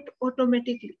to put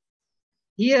automatically.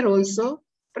 Here also,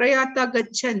 prayata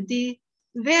gachanti,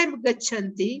 where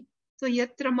gachanti, so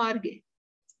yatra marge.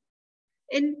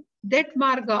 In that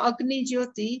marga, Agni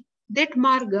Jyoti, that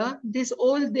marga, these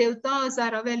all devatas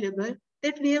are available,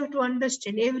 that we have to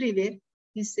understand everywhere,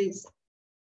 he says.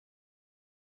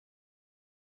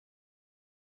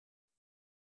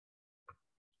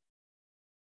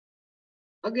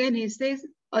 Again, he says,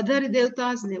 other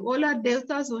devatas, all are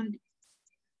devatas only.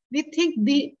 We think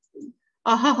the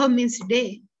ahaha means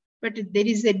day, but there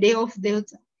is a day of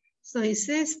devata. So he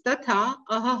says, tatha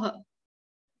ahaha,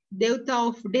 devata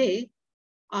of day,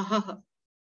 ahaha.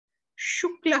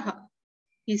 Shuklaha,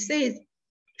 he says,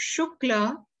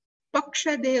 Shukla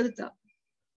Paksha Devata.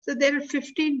 So there are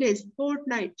 15 days,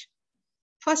 fortnight.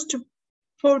 First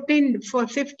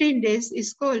 15 days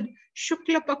is called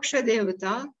Shukla Paksha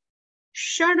Devata.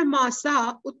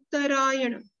 Shanmasa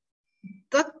Uttarayana.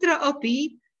 Tatra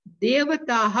api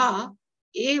Devataha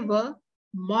eva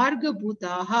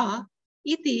Margabhutaha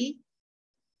iti.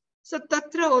 So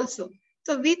Tatra also.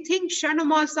 So we think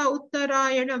Shanmasa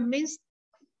Uttarayana means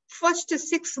first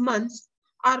 6 months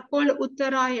are called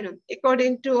Uttarayanam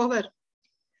according to our.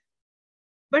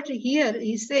 But here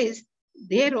he says,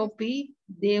 there opi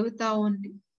devata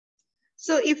only.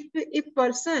 So if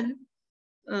person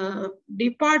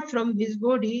depart from his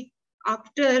body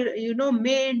after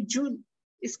May and June,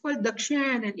 it's called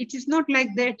Dakshayana. It is not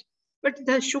like that. But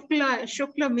the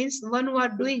Shukla means one who are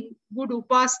doing good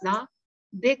upasana,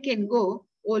 they can go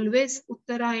always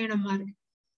Uttarayana marga.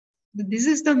 This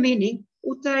is the meaning.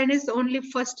 Uttarayana is only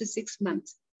first 6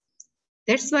 months.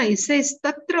 That's why he says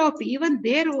Tatra, even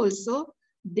there also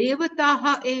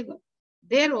Devataha eva.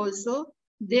 There also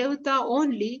Devata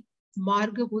only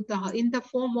Margabhutaha in the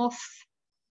form of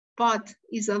path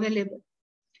is available.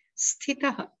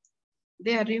 Sthitaha.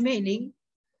 They are remaining.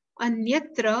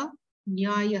 Anyatra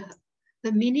Nyayaha.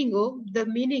 The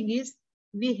meaning is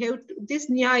we have to, this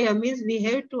Nyaya means we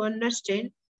have to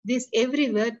understand this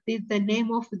everywhere is the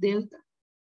name of Devata.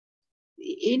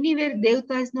 Anywhere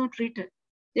Devata is not written.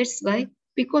 That's why,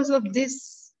 because of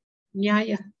this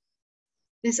Nyaya,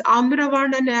 this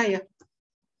Amravarna Nyaya.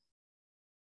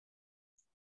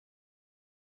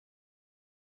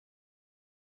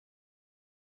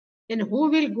 And who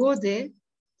will go there?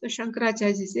 So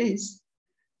Shankaracharya says,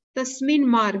 Tasmin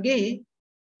Marge.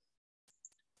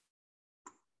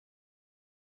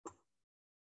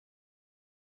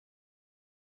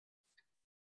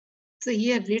 So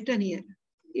here written here.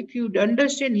 If you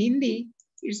understand Hindi,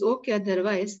 it's okay.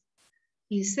 Otherwise,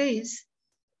 he says,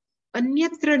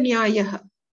 Anyatra Nyayaha.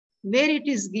 Where it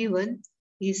is given,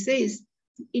 he says,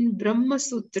 in Brahma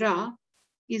Sutra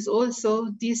is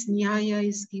also this Nyaya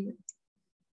is given.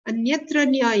 Anyatra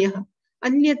Nyayaha.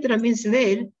 Anyatra means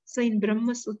where? So in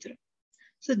Brahma Sutra.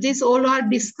 So these all are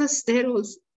discussed there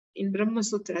also in Brahma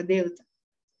Sutra, Devata.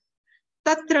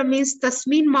 Tatra means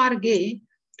Tasmin Marge,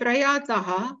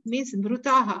 Prayataha means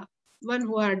Mrutaha, one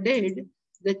who are dead,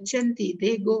 Gachanti,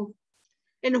 they go.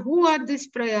 And who are this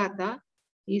Prayata?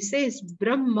 He says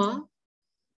Brahma,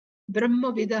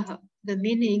 Brahma Vidaha. The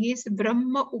meaning is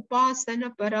Brahma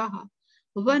Upasana Paraha,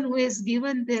 one who has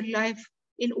given their life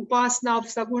in Upasana of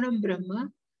Sagunam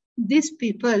Brahma. These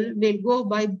people will go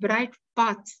by bright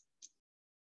paths.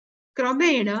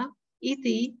 Kramena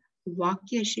iti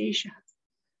Vakya Shesha.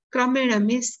 Kramena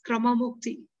means Krama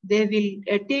Mukti. They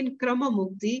will attain Krama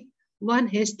Mukti. One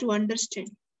has to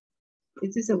understand.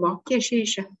 This is a Vakya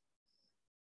Shesha.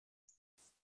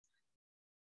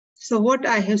 So what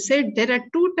I have said, there are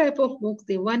two types of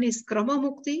Mukti. One is Krama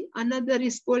Mukti, another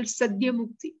is called Sadhya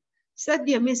Mukti.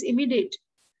 Sadhya means immediate.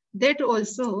 That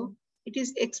also, it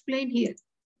is explained here.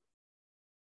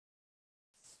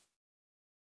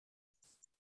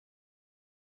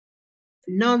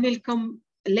 Now will come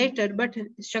later, but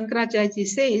Shankaracharya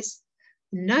says,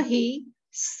 Nahi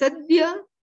Sadhya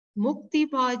Mukti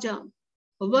Bhajam,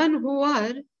 one who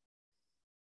are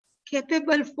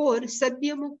capable for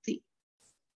Sadhya Mukti,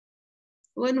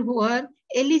 one who are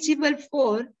eligible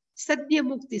for Sadhya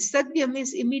Mukti. Sadhya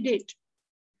means immediate.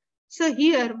 So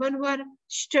here, one who are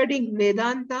studying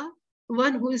Vedanta,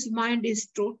 one whose mind is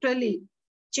totally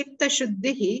Chitta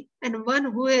Shuddhi, and one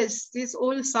who has this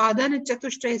all sadhana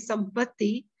chatushtaya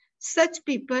sampatti, such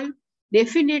people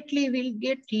definitely will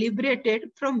get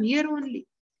liberated from here only.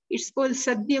 It's called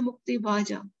Sadhya Mukti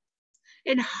Bhaja.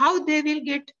 And how they will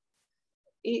get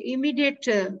immediate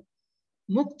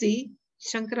mukti,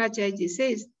 Shankaracharya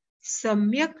says,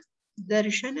 Samyak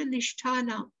Darshana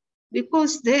Nisthana,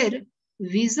 because their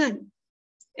vision,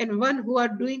 and one who are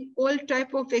doing all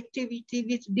type of activity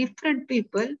with different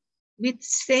people with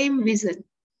same vision.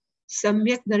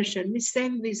 Samyak darshan with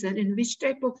same vision. And which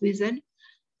type of vision?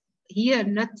 Here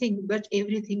nothing but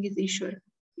everything is Ishwar.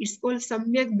 It's called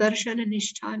Samyak darshan and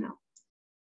Nisthana.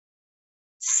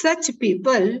 Such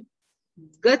people,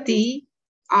 Gati,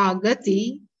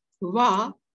 Agati,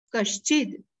 Va,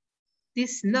 Kashchid.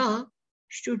 This na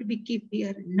should be kept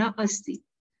here. Na asti.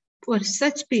 For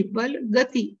such people,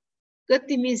 Gati.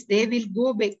 Gati means they will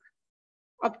go back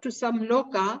up to some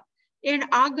loka, and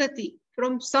agati,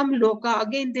 from some loka,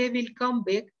 again they will come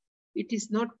back. It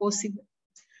is not possible.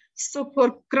 So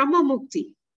for krama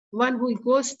mukti, one who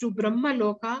goes to Brahma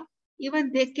loka,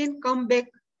 even they can come back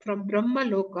from Brahma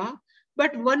loka,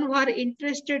 but one who are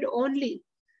interested only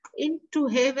in to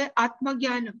have a Atma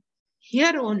Jnana,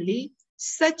 here only,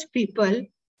 such people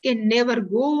can never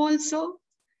go also,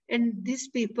 and these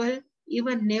people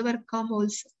even never come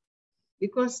also.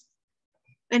 Because,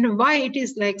 and why it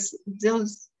is like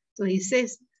those? So he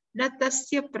says, Na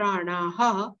tasya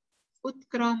pranaha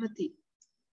utkramati.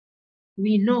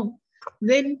 We know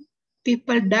when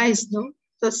people dies, no,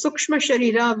 the sukshma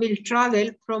sharira will travel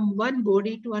from one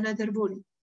body to another body.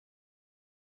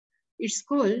 It's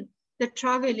called the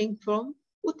traveling from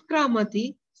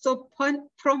utkramati. So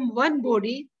from one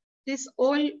body, this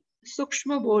all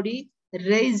sukshma body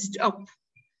raised up,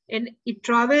 and it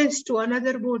travels to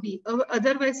another body.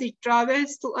 Otherwise, it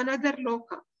travels to another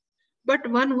loka. But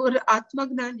one who are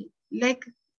Atmagnani, like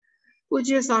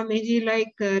Pujya Swamiji,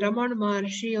 like Ramana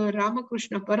Maharshi or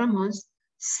Ramakrishna Paramahansa,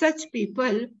 such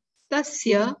people,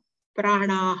 tasya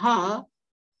pranaha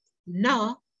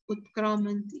na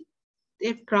utkramanti.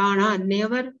 Their prana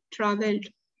never traveled.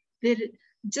 They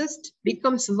just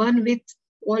becomes one with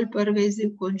all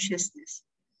pervasive consciousness.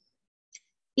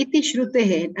 Iti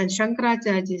Shrutehe, and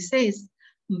Shankaracharya says,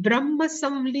 Brahma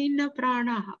Samlina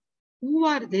Pranaha. Who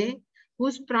are they?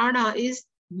 Whose prana is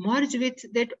merged with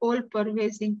that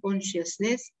all-pervasive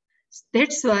consciousness.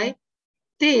 That's why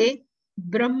te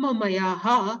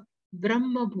Brahmamayaha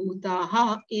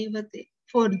Brahmabhutaha evate.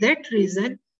 For that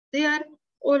reason, they are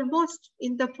almost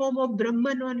in the form of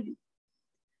Brahman only.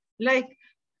 Like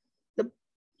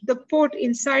the pot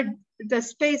inside, the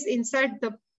space inside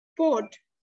the pot,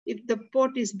 if the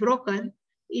pot is broken,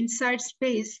 inside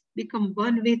space become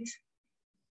one with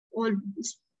all,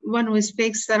 one with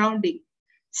space surrounding.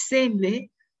 Same way,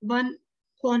 one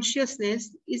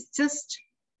consciousness is just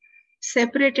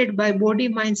separated by body,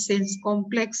 mind, sense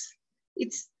complex.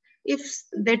 It's, if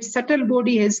that subtle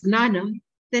body has gnanam,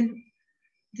 then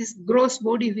this gross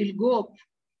body will go up.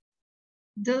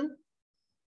 The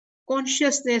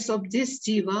consciousness of this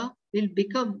jiva will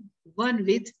become one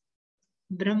with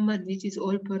Brahman, which is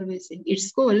all pervasive.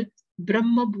 It's called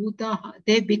Brahma Bhutaha.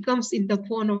 They becomes in the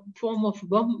form of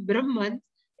Brahman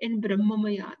and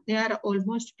Brahmamaya. They are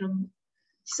almost Brahman.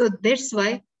 So that's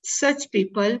why such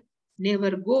people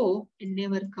never go and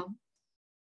never come.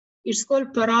 It's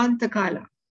called Parantakala.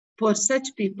 For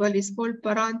such people, it's called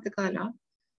Parantakala.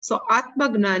 So Atma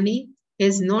Gnani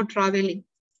is no traveling,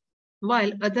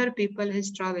 while other people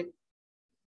has traveled.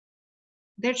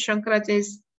 That Shankaracharya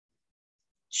is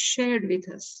shared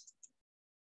with us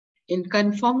and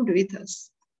confirmed with us.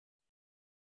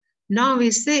 Now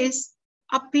he says,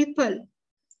 a people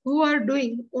who are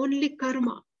doing only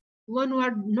karma, one who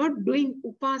are not doing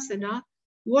upasana,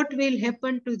 what will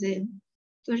happen to them?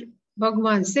 So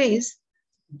Bhagavan says,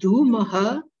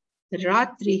 Dhumaha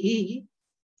Ratrihi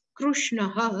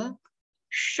Krishnaha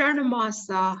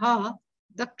Shanmasaha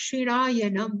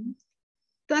Dakshinayanam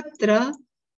Tatra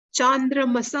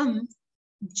Chandramasam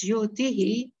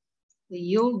Jyotihi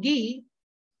Yogi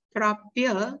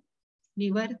Prapya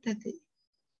Nivartate.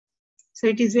 So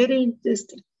it is very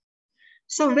interesting.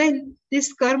 So when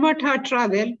this karmatha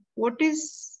travel,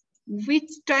 which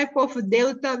type of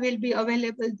devata will be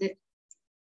available there?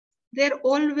 They're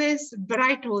always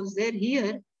bright was there.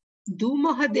 Here,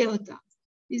 Dhumaha Devata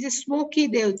is a smoky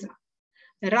Devata.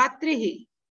 Ratrihi,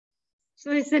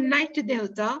 so it's a night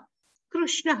Devata.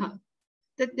 Krishnaha,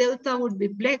 the Devata would be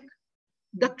black.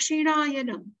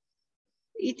 Dakshinayanam,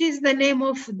 it is the name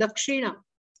of Dakshina.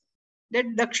 That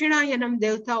Dakshinayanam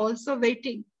Devata also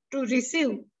waiting to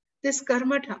receive this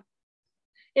karmatha.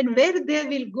 And where they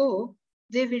will go,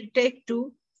 they will take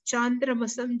to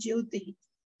Chandramasam Jyoti.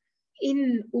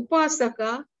 In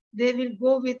Upasaka, they will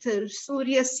go with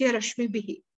Suryasya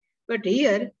Rashmibihi. But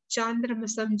here,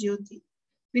 Chandramasam Jyoti.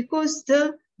 Because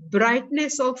the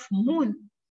brightness of moon,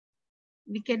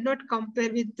 we cannot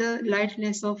compare with the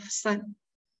lightness of sun.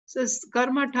 So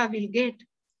karmatha will get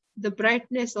the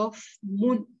brightness of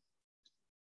moon.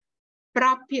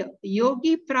 Prapya,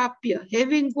 yogi prapya,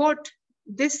 having got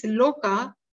this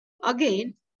loka,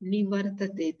 again,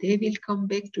 nivartate, they will come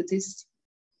back to this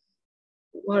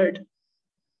word.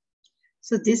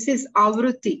 So this is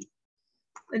avruti.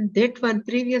 And that one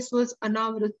previous was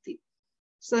anavruti.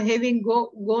 So having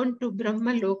gone to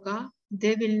Brahma Loka,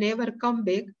 they will never come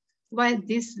back, while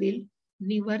this will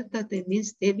nivartate,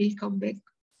 means they will come back.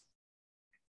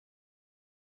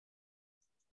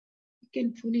 You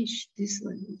can finish this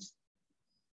one.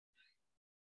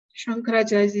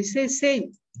 Shankaracharya says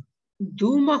same.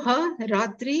 Dhumaha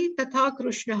Ratri Tatha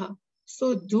Krishnaha.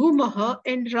 So Dhumaha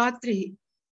and Ratri.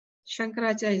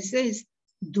 Shankaracharya says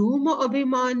Dhuma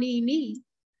Abhimanini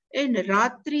and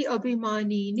Ratri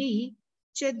Abhimanini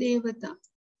Cha Devata.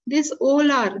 These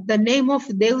all are the name of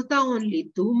Devata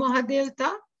only. Dhumaha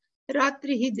Devata,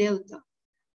 Ratrihi Devata.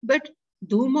 But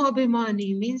Dhuma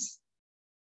Abhimani means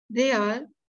they are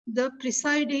the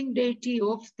presiding deity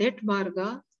of that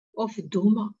marga of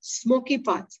Dhuma, smoky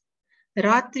path.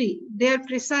 Ratri, they are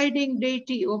presiding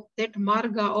deity of that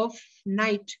marga of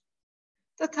night.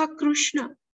 Tatha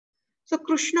Krishna. So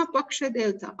Krishna Paksha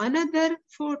Devata, another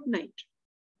fortnight.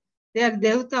 They are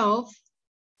Devata of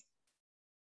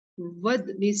Vad,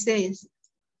 we say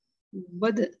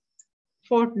Vad,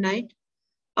 fortnight.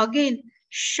 Again,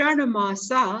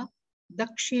 Shanamasa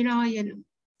Dakshinayanam.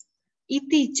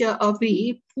 Iti cha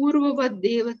abhi purvavad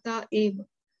devata eva.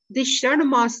 This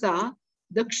Shanamasa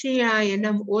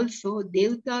Dakshinayanam also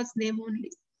Devata's name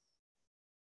only.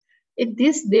 If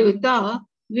this Devata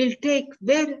will take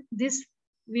where this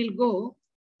will go,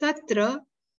 Tatra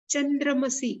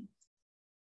Chandramasi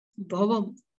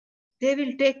Bhavam. They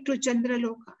will take to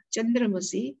Chandraloka,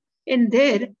 Chandramasi, and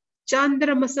there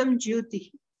Chandramasam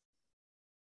Jyoti.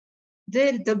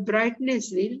 There the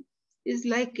brightness is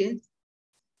like a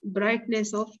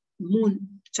brightness of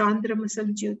moon,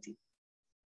 Chandramasam Jyoti.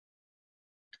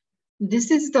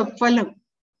 This is the phalam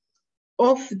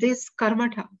of this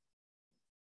karmatha.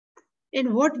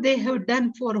 And what they have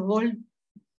done for whole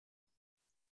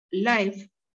life,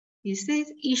 he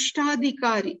says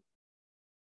Ishtadikari.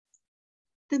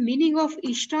 The meaning of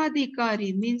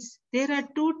Ishtadikari means there are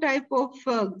two types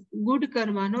of good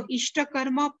karma, no? Ishta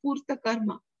karma, Purta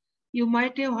karma. You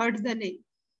might have heard the name.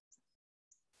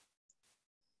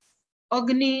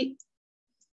 Agni,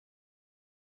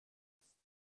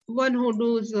 one who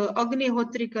does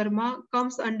Agnihotri karma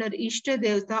comes under Ishta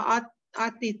Devata,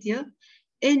 Atitya,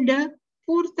 and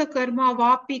Purta karma,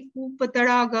 Vapi, Kupa,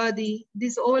 Tadagadi,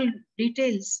 these all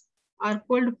details are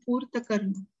called Purta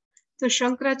karma. So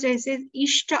Shankaracharya says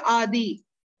Ishta Adi.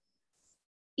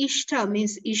 Ishta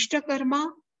means Ishta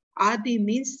karma, Adi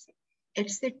means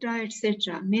etc.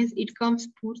 etc. means it comes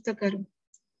Purta karma.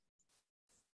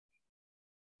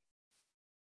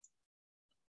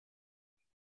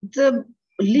 The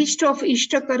list of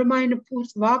Ishta karma in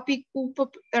Purta, Vapi Kupa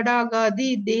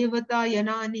Tadagadi Devata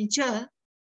Yanani cha,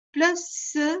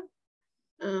 plus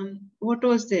what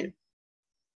was there?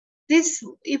 This,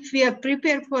 if we are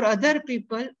prepared for other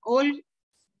people, all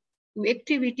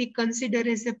activity considered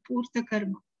as a Purta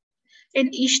karma.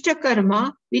 And Ishta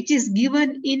karma, which is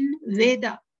given in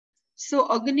Veda. So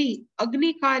Agni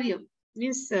Karyam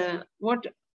means what?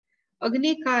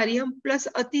 Agni Karyam plus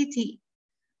Atithi.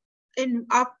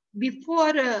 And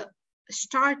before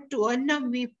start to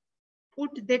Annam, we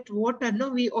put that water,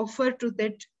 no, we offer to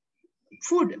that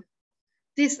food.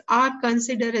 These are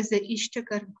considered as a Ishta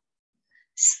karma.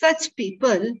 Such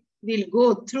people will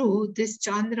go through this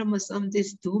Chandramasam,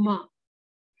 this Dhuma.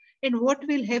 And what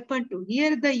will happen to?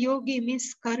 Here the yogi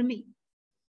means karmi.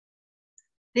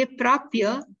 They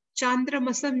prapya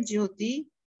Chandramasam Jyoti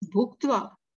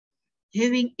bhuktva.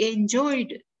 Having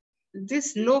enjoyed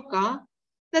this loka,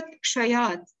 tat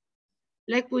kshayat.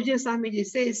 Like Puja Swamiji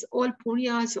says, all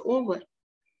punyas over.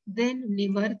 Then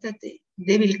nivartate.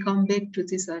 They will come back to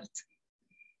this earth.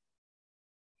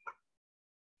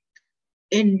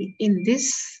 And in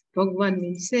this, Bhagavan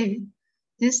will say,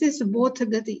 this is both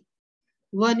gati.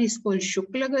 One is called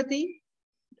Shukla gati,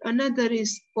 another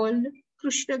is called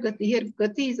Krishna gati. Here,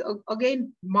 gati is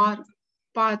again marg,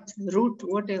 path, route,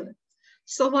 whatever.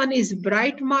 So one is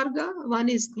bright marga, one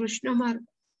is Krishna marga.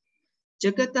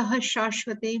 Jagataha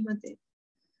shashvate mate.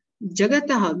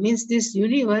 Jagataha means this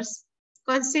universe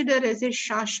considered as a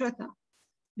shashvata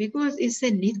because it's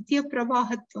a nitya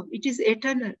pravahatva. It is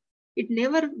eternal. It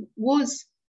never goes.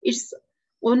 It's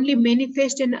only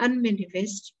manifest and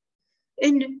unmanifest.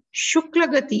 And Shukla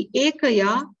gati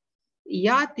ekaya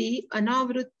yati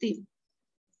anavrutti.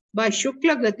 By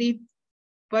Shukla gati,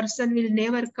 person will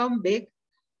never come back.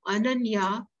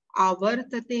 Ananya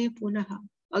avartate punaha.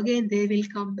 Again they will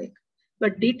come back.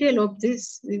 But detail of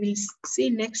this we will see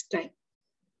next time.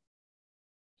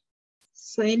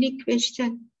 So any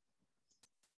question?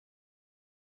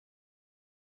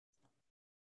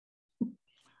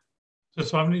 So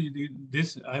Swami,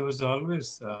 this I was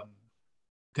always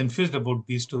confused about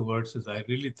these two verses. I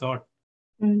really thought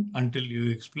until you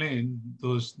explained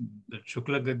those, that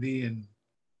Shukla Gadi and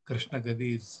Krishna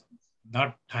Gadi is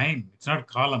not time, it's not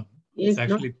column, it's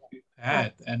actually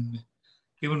path. And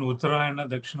even Uttarayana,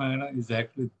 Dakshinayana is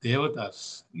actually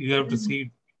Devatas. You have to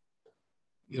see,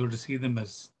 them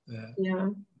as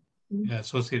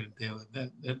associated Deva.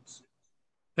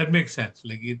 That makes sense.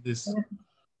 Like this,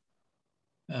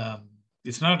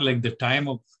 it's not like the time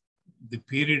of the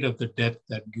period of the death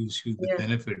that gives you the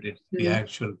benefit. It's the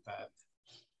actual path.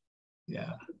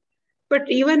 Yeah. But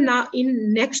even now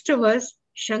in next verse,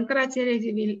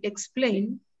 Shankaracharya will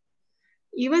explain,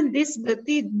 even this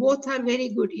gati, both are very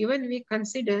good. Even we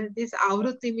consider this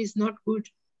avrutim is not good.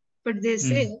 But they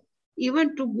say,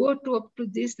 even to go up to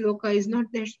this loka is not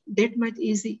that much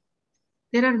easy.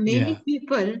 There are many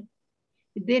people,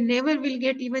 they never will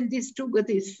get even these two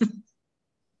gatis.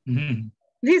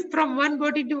 This from one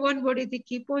body to one body, they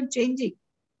keep on changing.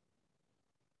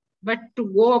 But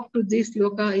to go up to this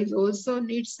loka is also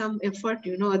needs some effort,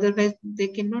 otherwise they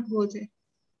cannot go there.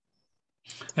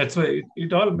 That's why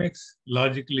it all makes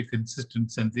logically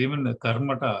consistent sense. Even the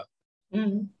karmata,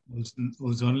 who's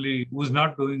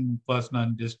not doing upasana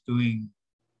and just doing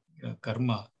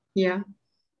karma,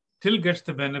 still gets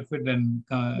the benefit, and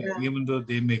even though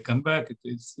they may come back,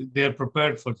 they are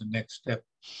prepared for the next step.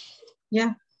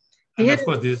 Yeah. And of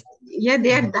course, this. Yeah,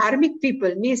 they are dharmic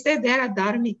people. We say they are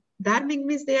dharmic. Dharmic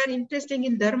means they are interested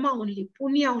in dharma only,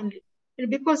 punya only. And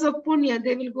because of punya,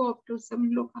 they will go up to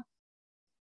some loka.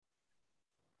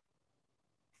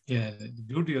 Yeah, the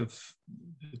beauty of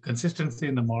consistency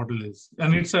in the model is,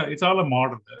 and it's all a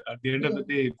model. At the end of the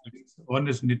day, one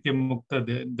is nitya mukta.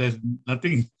 There's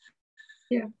nothing.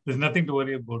 There's nothing to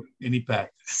worry about any path.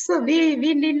 So we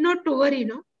need not to worry,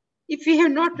 If we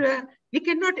have not, we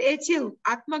cannot achieve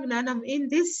Atma Gnanam in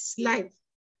this life.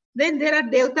 Then there are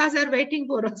devatas are waiting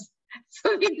for us.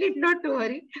 So we need not to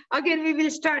worry. Again, we will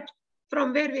start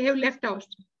from where we have left out.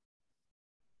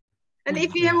 And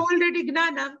if we have already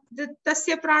Gnana, the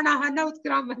Tasya Pranaha na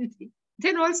Utkramanti,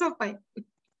 then also fine.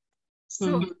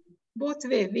 So both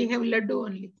way, we have Laddu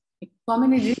only.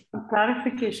 Swamiji,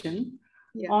 clarification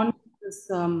on this.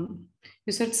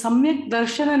 You said Samyak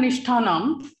Darshana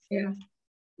Nishthanam. Yeah.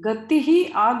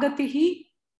 Gatihi Agatihi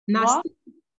Nasti.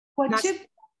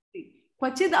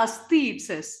 Kvachid Asti, it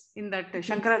says in that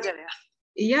Shankaracharya.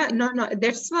 Yeah, no.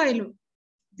 That's why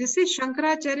this is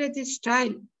Shankaracharya's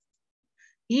style.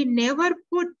 He never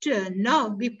put na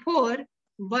before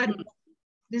verb.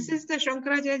 This is the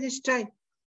Shankaracharya's style.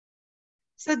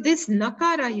 So this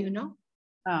nakara,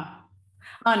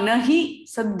 Nahi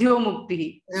sadhyo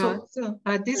mukti. So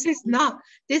this is na.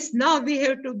 This na we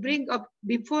have to bring up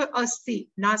before asti,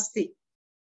 nasti.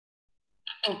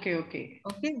 Okay.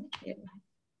 Yeah.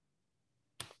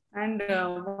 And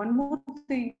one more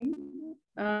thing,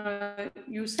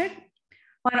 you said,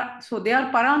 so they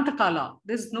are parantakala.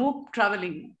 There's no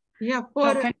traveling. Yeah,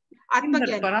 for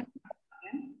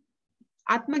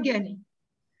Atmagyani.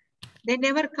 They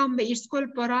never come. It's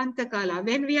called parantakala.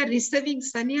 When we are receiving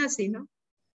sannyasi,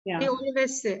 they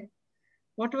always say,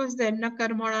 what was the na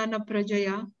karmana na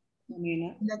prajaya,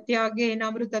 na tyage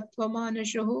na amrutatvama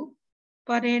nashahu,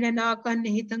 parena na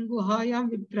kannihitam guhayam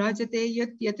vibrajate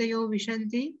yat yatayo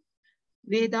vishanti,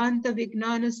 Vedanta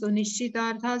Vignana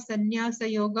Sunishitartha Sannyasa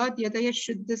Yoga Yataya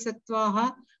Shuddha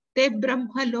Sattvaha Te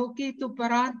Brahma Loki to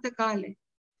Parantakale.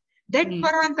 That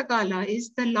Parantakala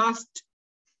is the last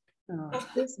of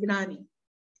this Gnani.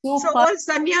 So all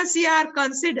sannyasi are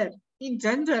considered, in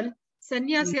general,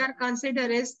 sannyasi are considered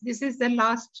as this is the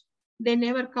last. They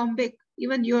never come back.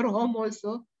 Even your home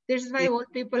also. That's why all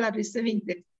people are receiving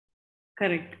them.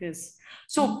 Correct, yes.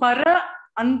 So para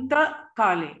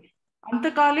Antakale.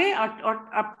 Antakale,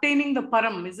 obtaining the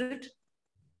param, is it?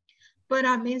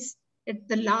 Param is at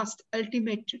the last,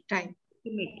 ultimate time.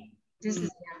 Ultimate. This is,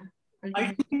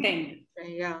 Ultimate end.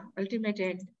 Yeah, ultimate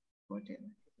end. Whatever.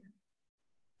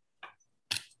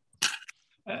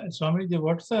 Swamiji,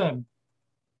 what's the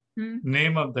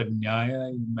name of the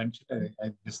Nyaya you mentioned?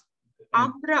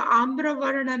 Ambra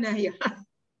Varnanaya.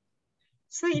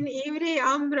 So in every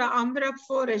Ambra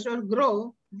forest or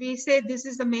grove, we say this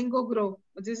is a mango grove,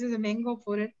 this is a mango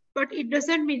forest, but it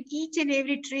doesn't mean each and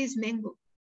every tree is mango.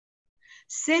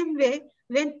 Same way,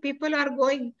 when people are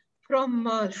going from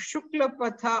Shukla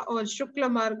Patha or Shukla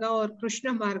Marga or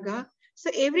Krishna Marga, so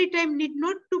every time need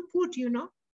not to put,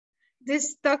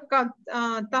 this tam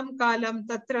kalam,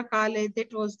 tatra kale,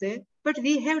 that was there, but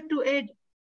we have to add,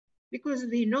 because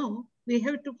we know we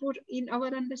have to put in our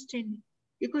understanding.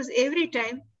 Because every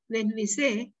time when we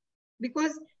say,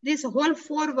 because these whole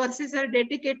 4 verses are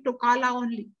dedicated to Kala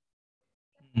only.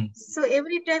 So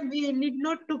every time we need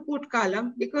not to put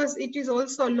Kalam, because it is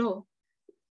also law.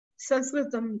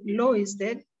 Sanskritam law is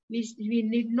there. We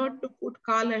need not to put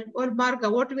Kala or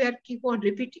Marga, what we are keep on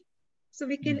repeating. So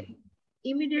we can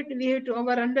immediately, we have to,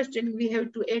 our understanding, we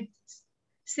have to add this.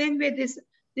 Same way this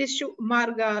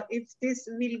Marga, if this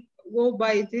will go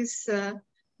by this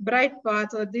bright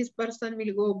path, or this person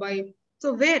will go by,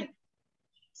 so where?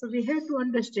 So we have to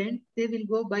understand they will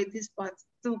go by this path.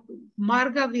 So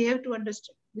Marga we have to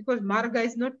understand, because Marga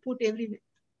is not put everywhere.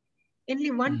 Only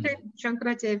one time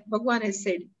Shankaracharya Bhagavan has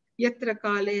said, Yatra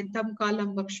Kale Tam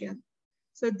Kalam Bhakshyan.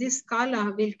 So this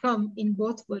Kala will come in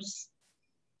both verses.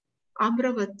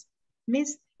 Amravat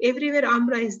means everywhere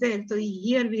Amra is there. So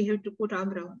here we have to put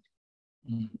Amra.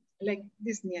 Like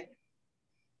this Nyaya.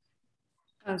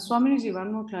 Swamiji,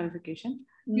 one more clarification.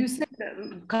 You said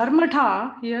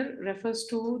karmatha here refers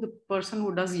to the person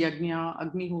who does yajna,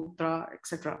 agnihotra,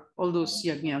 etc. All those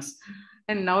yajnas.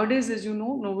 And nowadays, as you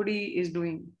know, nobody is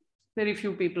doing. Very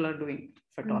few people are doing,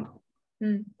 if at all.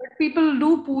 But people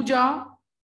do puja,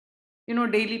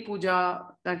 daily puja,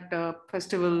 that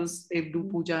festivals, they do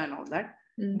puja and all that.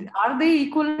 Are they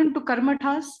equivalent to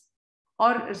karmathas,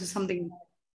 or is it something?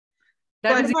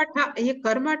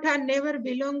 Karmatha never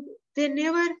belong. They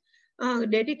never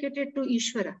dedicated to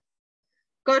Ishvara.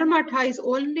 Karmatha is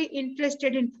only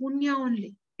interested in punya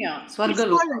only. Yeah,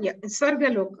 Swargaloka.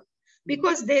 Swargaloka.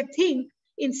 Because they think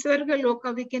in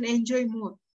Swargaloka we can enjoy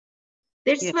more.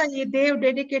 That's why they have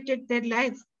dedicated their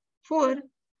life for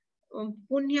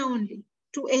punya only,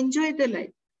 to enjoy the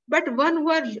life. But one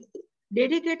who are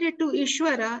dedicated to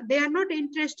Ishvara, they are not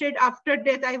interested after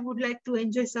death, I would like to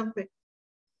enjoy somewhere.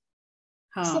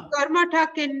 So karmatha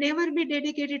can never be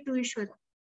dedicated to Ishvara.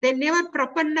 They never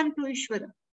prapannam to Ishvara.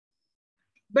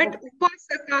 But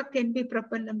upasaka can be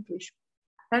prapannam to Ishvara.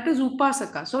 That is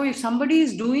upasaka. So if somebody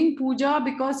is doing puja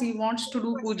because he wants to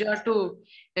do puja to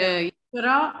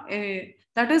Ishvara,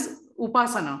 that is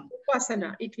upasana.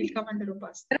 Upasana, it will come under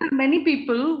upasana. There are many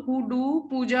people who do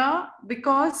puja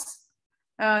because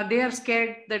they are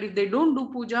scared that if they don't do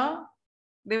puja,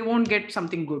 they won't get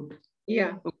something good.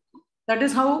 Yeah. That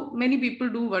is how many people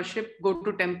do worship, go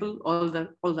to temple, all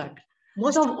that.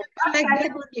 Most of people like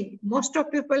that only. Most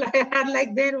of people are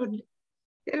like that only.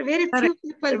 There are very few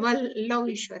people who love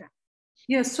Ishvara.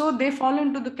 Yes, so they fall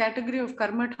into the category of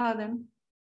karmatha then?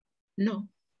 No.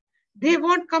 They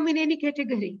won't come in any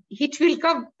category. It will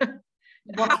come. Out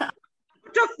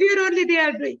of fear only they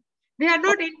are doing. They are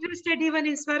not interested even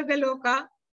in Swargaloka.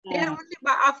 They are only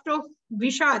after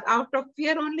Vishad, out of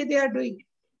fear only they are doing it.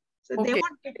 So they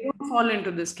won't fall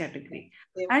into this category.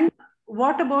 And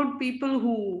what about people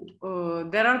who,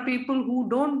 there are people who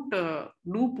don't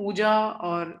do puja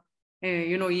or,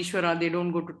 Ishvara, they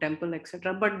don't go to temple,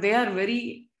 etc. But they are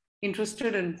very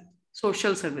interested in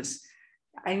social service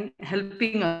and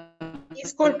helping others.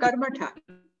 It's called karmatha.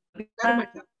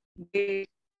 Karmatha.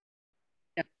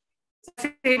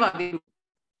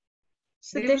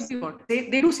 So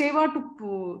they do seva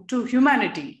to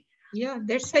humanity. Yeah,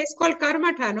 that's why it's called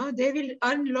karmatha, no? They will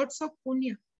earn lots of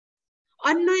punya.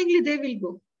 Unknowingly they will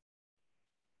go.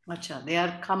 Acha, they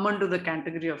are come under the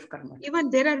category of karma. Even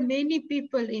there are many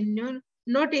people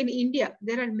not in India,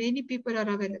 there are many people are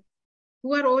available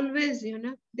who are always,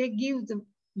 they give the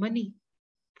money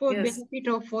for benefit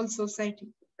of whole society.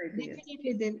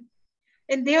 Definitely they will.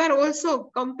 And they are also,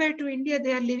 compared to India,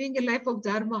 they are living a life of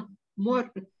dharma more.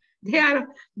 They are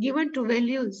given to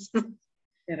values.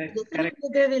 Correct.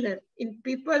 They will learn. In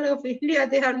people of India,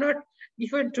 they are not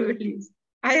given to values.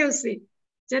 I have seen,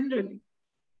 generally.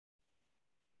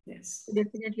 Yes.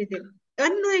 Definitely they will.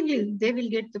 Unknowingly, they will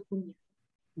get the punya.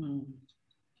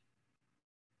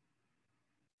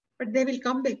 But they will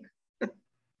come back.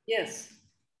 Yes.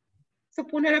 So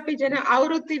Punarapi Jana,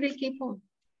 Avrutti will keep on.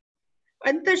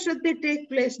 Antashuddhi take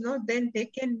place, no? Then they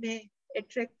can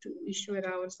attract to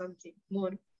Ishvara or something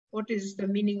more. What is the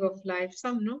meaning of life?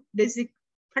 Some, no? Basic,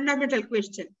 fundamental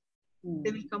question.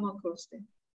 They will come across them.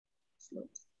 Slowly.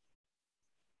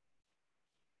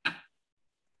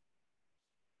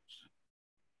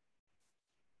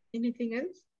 Anything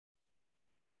else?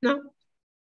 No?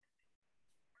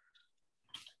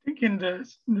 I think in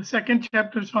the second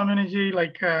chapter, Swamiji,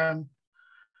 like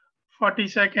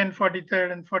 42nd,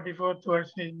 43rd, and 44th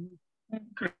verse,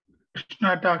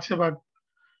 Krishna talks about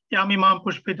Yamimam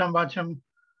Pushpitam Vacham,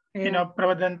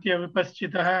 Pravadantya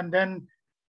Vipaschitaha, and then,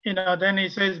 then he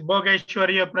says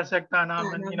Bhogeshwarya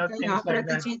Prasaktanam, and, things like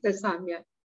that.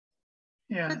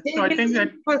 Yeah, so I think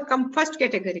that come first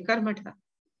category, Karmata.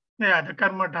 Yeah, the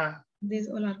Karmata. These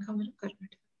all are Karmata.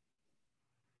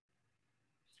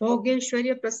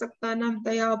 Bhogeshwarya Prasaktanam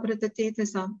Taya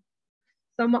Pratatethasam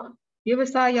Sama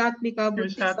Vyavasayatmika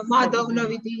Buddhi Samadhavna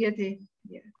Vidiyate.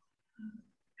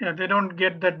 Yeah, they don't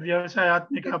get that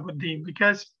Vyavasayatmika Buddhi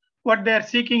because what they are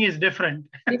seeking is different.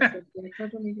 Different,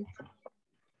 totally different.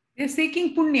 They're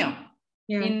seeking punya.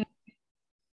 Yeah.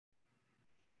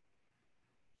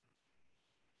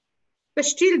 But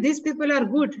still, these people are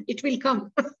good. It will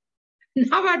come.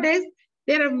 Nowadays,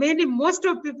 there are most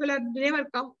of people are never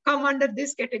come under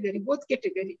this category, both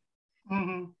category.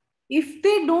 If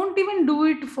they don't even do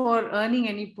it for earning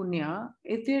any punya,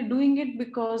 if they're doing it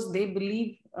because they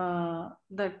believe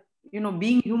that,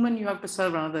 being human, you have to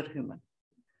serve another human.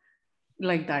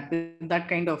 Like that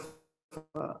kind of,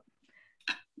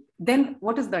 then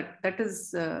what is that? That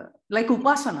is like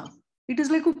upasana. It is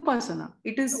like upasana.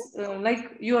 It is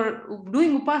like you're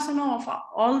doing upasana of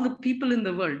all the people in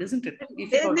the world, isn't it?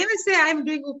 They never say I'm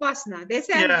doing upasana. They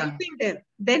say I'm helping them.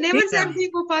 They never say I'm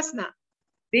doing upasana.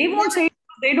 They won't say,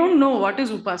 they don't know what is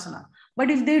upasana.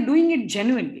 But if they're doing it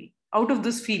genuinely, out of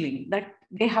this feeling that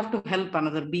they have to help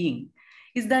another being,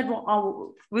 is that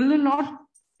will it not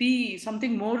be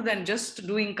something more than just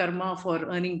doing karma for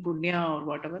earning punya or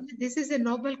whatever? This is a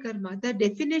noble karma. The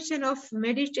definition of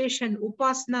meditation,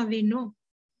 upasana, we know.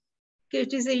 Okay,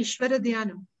 it is a Ishvara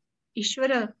dhyana.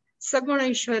 Ishvara, Saguna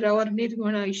Ishvara or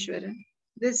Nirguna Ishvara.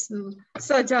 This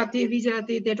Sajati,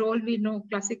 Vijati, that all we know,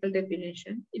 classical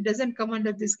definition. It doesn't come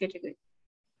under this category.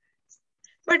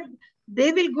 But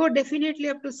they will go definitely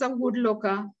up to some good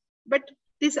loka. But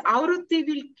this avrutti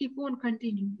will keep on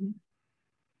continuing.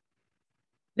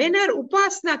 When our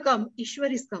upasana come, Ishwar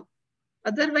is come.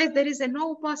 Otherwise, there is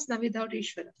no upasana without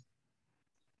Ishvara.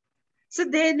 So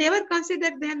they never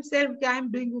consider themselves, I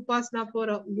am doing upasana for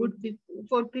good people,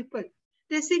 for people.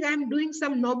 They say, I am doing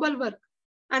some noble work.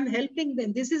 I am helping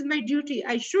them. This is my duty.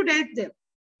 I should help them.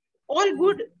 All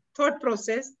good thought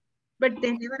process, but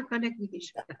they never connect with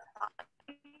Ishvara.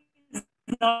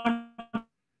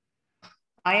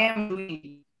 I am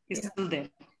doing, is still there.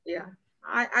 Yeah,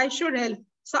 I should help.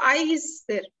 So I is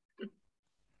there.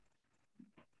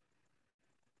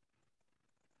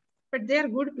 But they are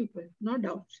good people, no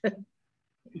doubt.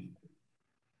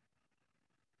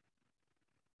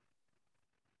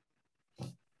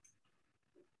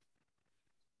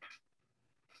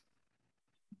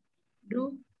 Do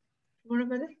you want to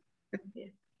brother?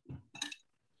 Okay.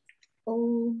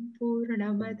 Om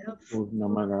Purnamada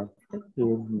Purnamada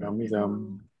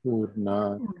Purnamidam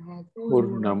Purna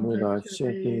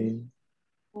Purnamudachyate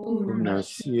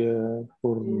Purnasya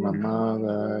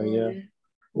Purnamadaya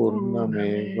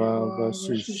Purnameva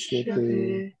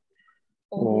Vasishyate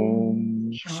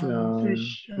Om Shanti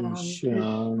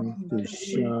Shanti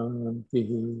Shanti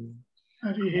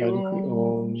Hari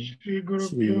Om Shri Guru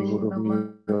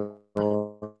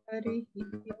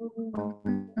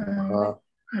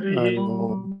Hari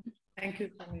Om. Thank you,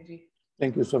 Swamiji.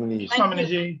 Thank you, Swamiji.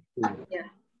 Swamiji. Yeah.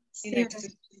 See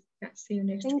you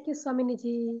next. Thank you,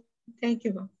 Swamiji. Thank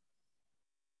you, Mom.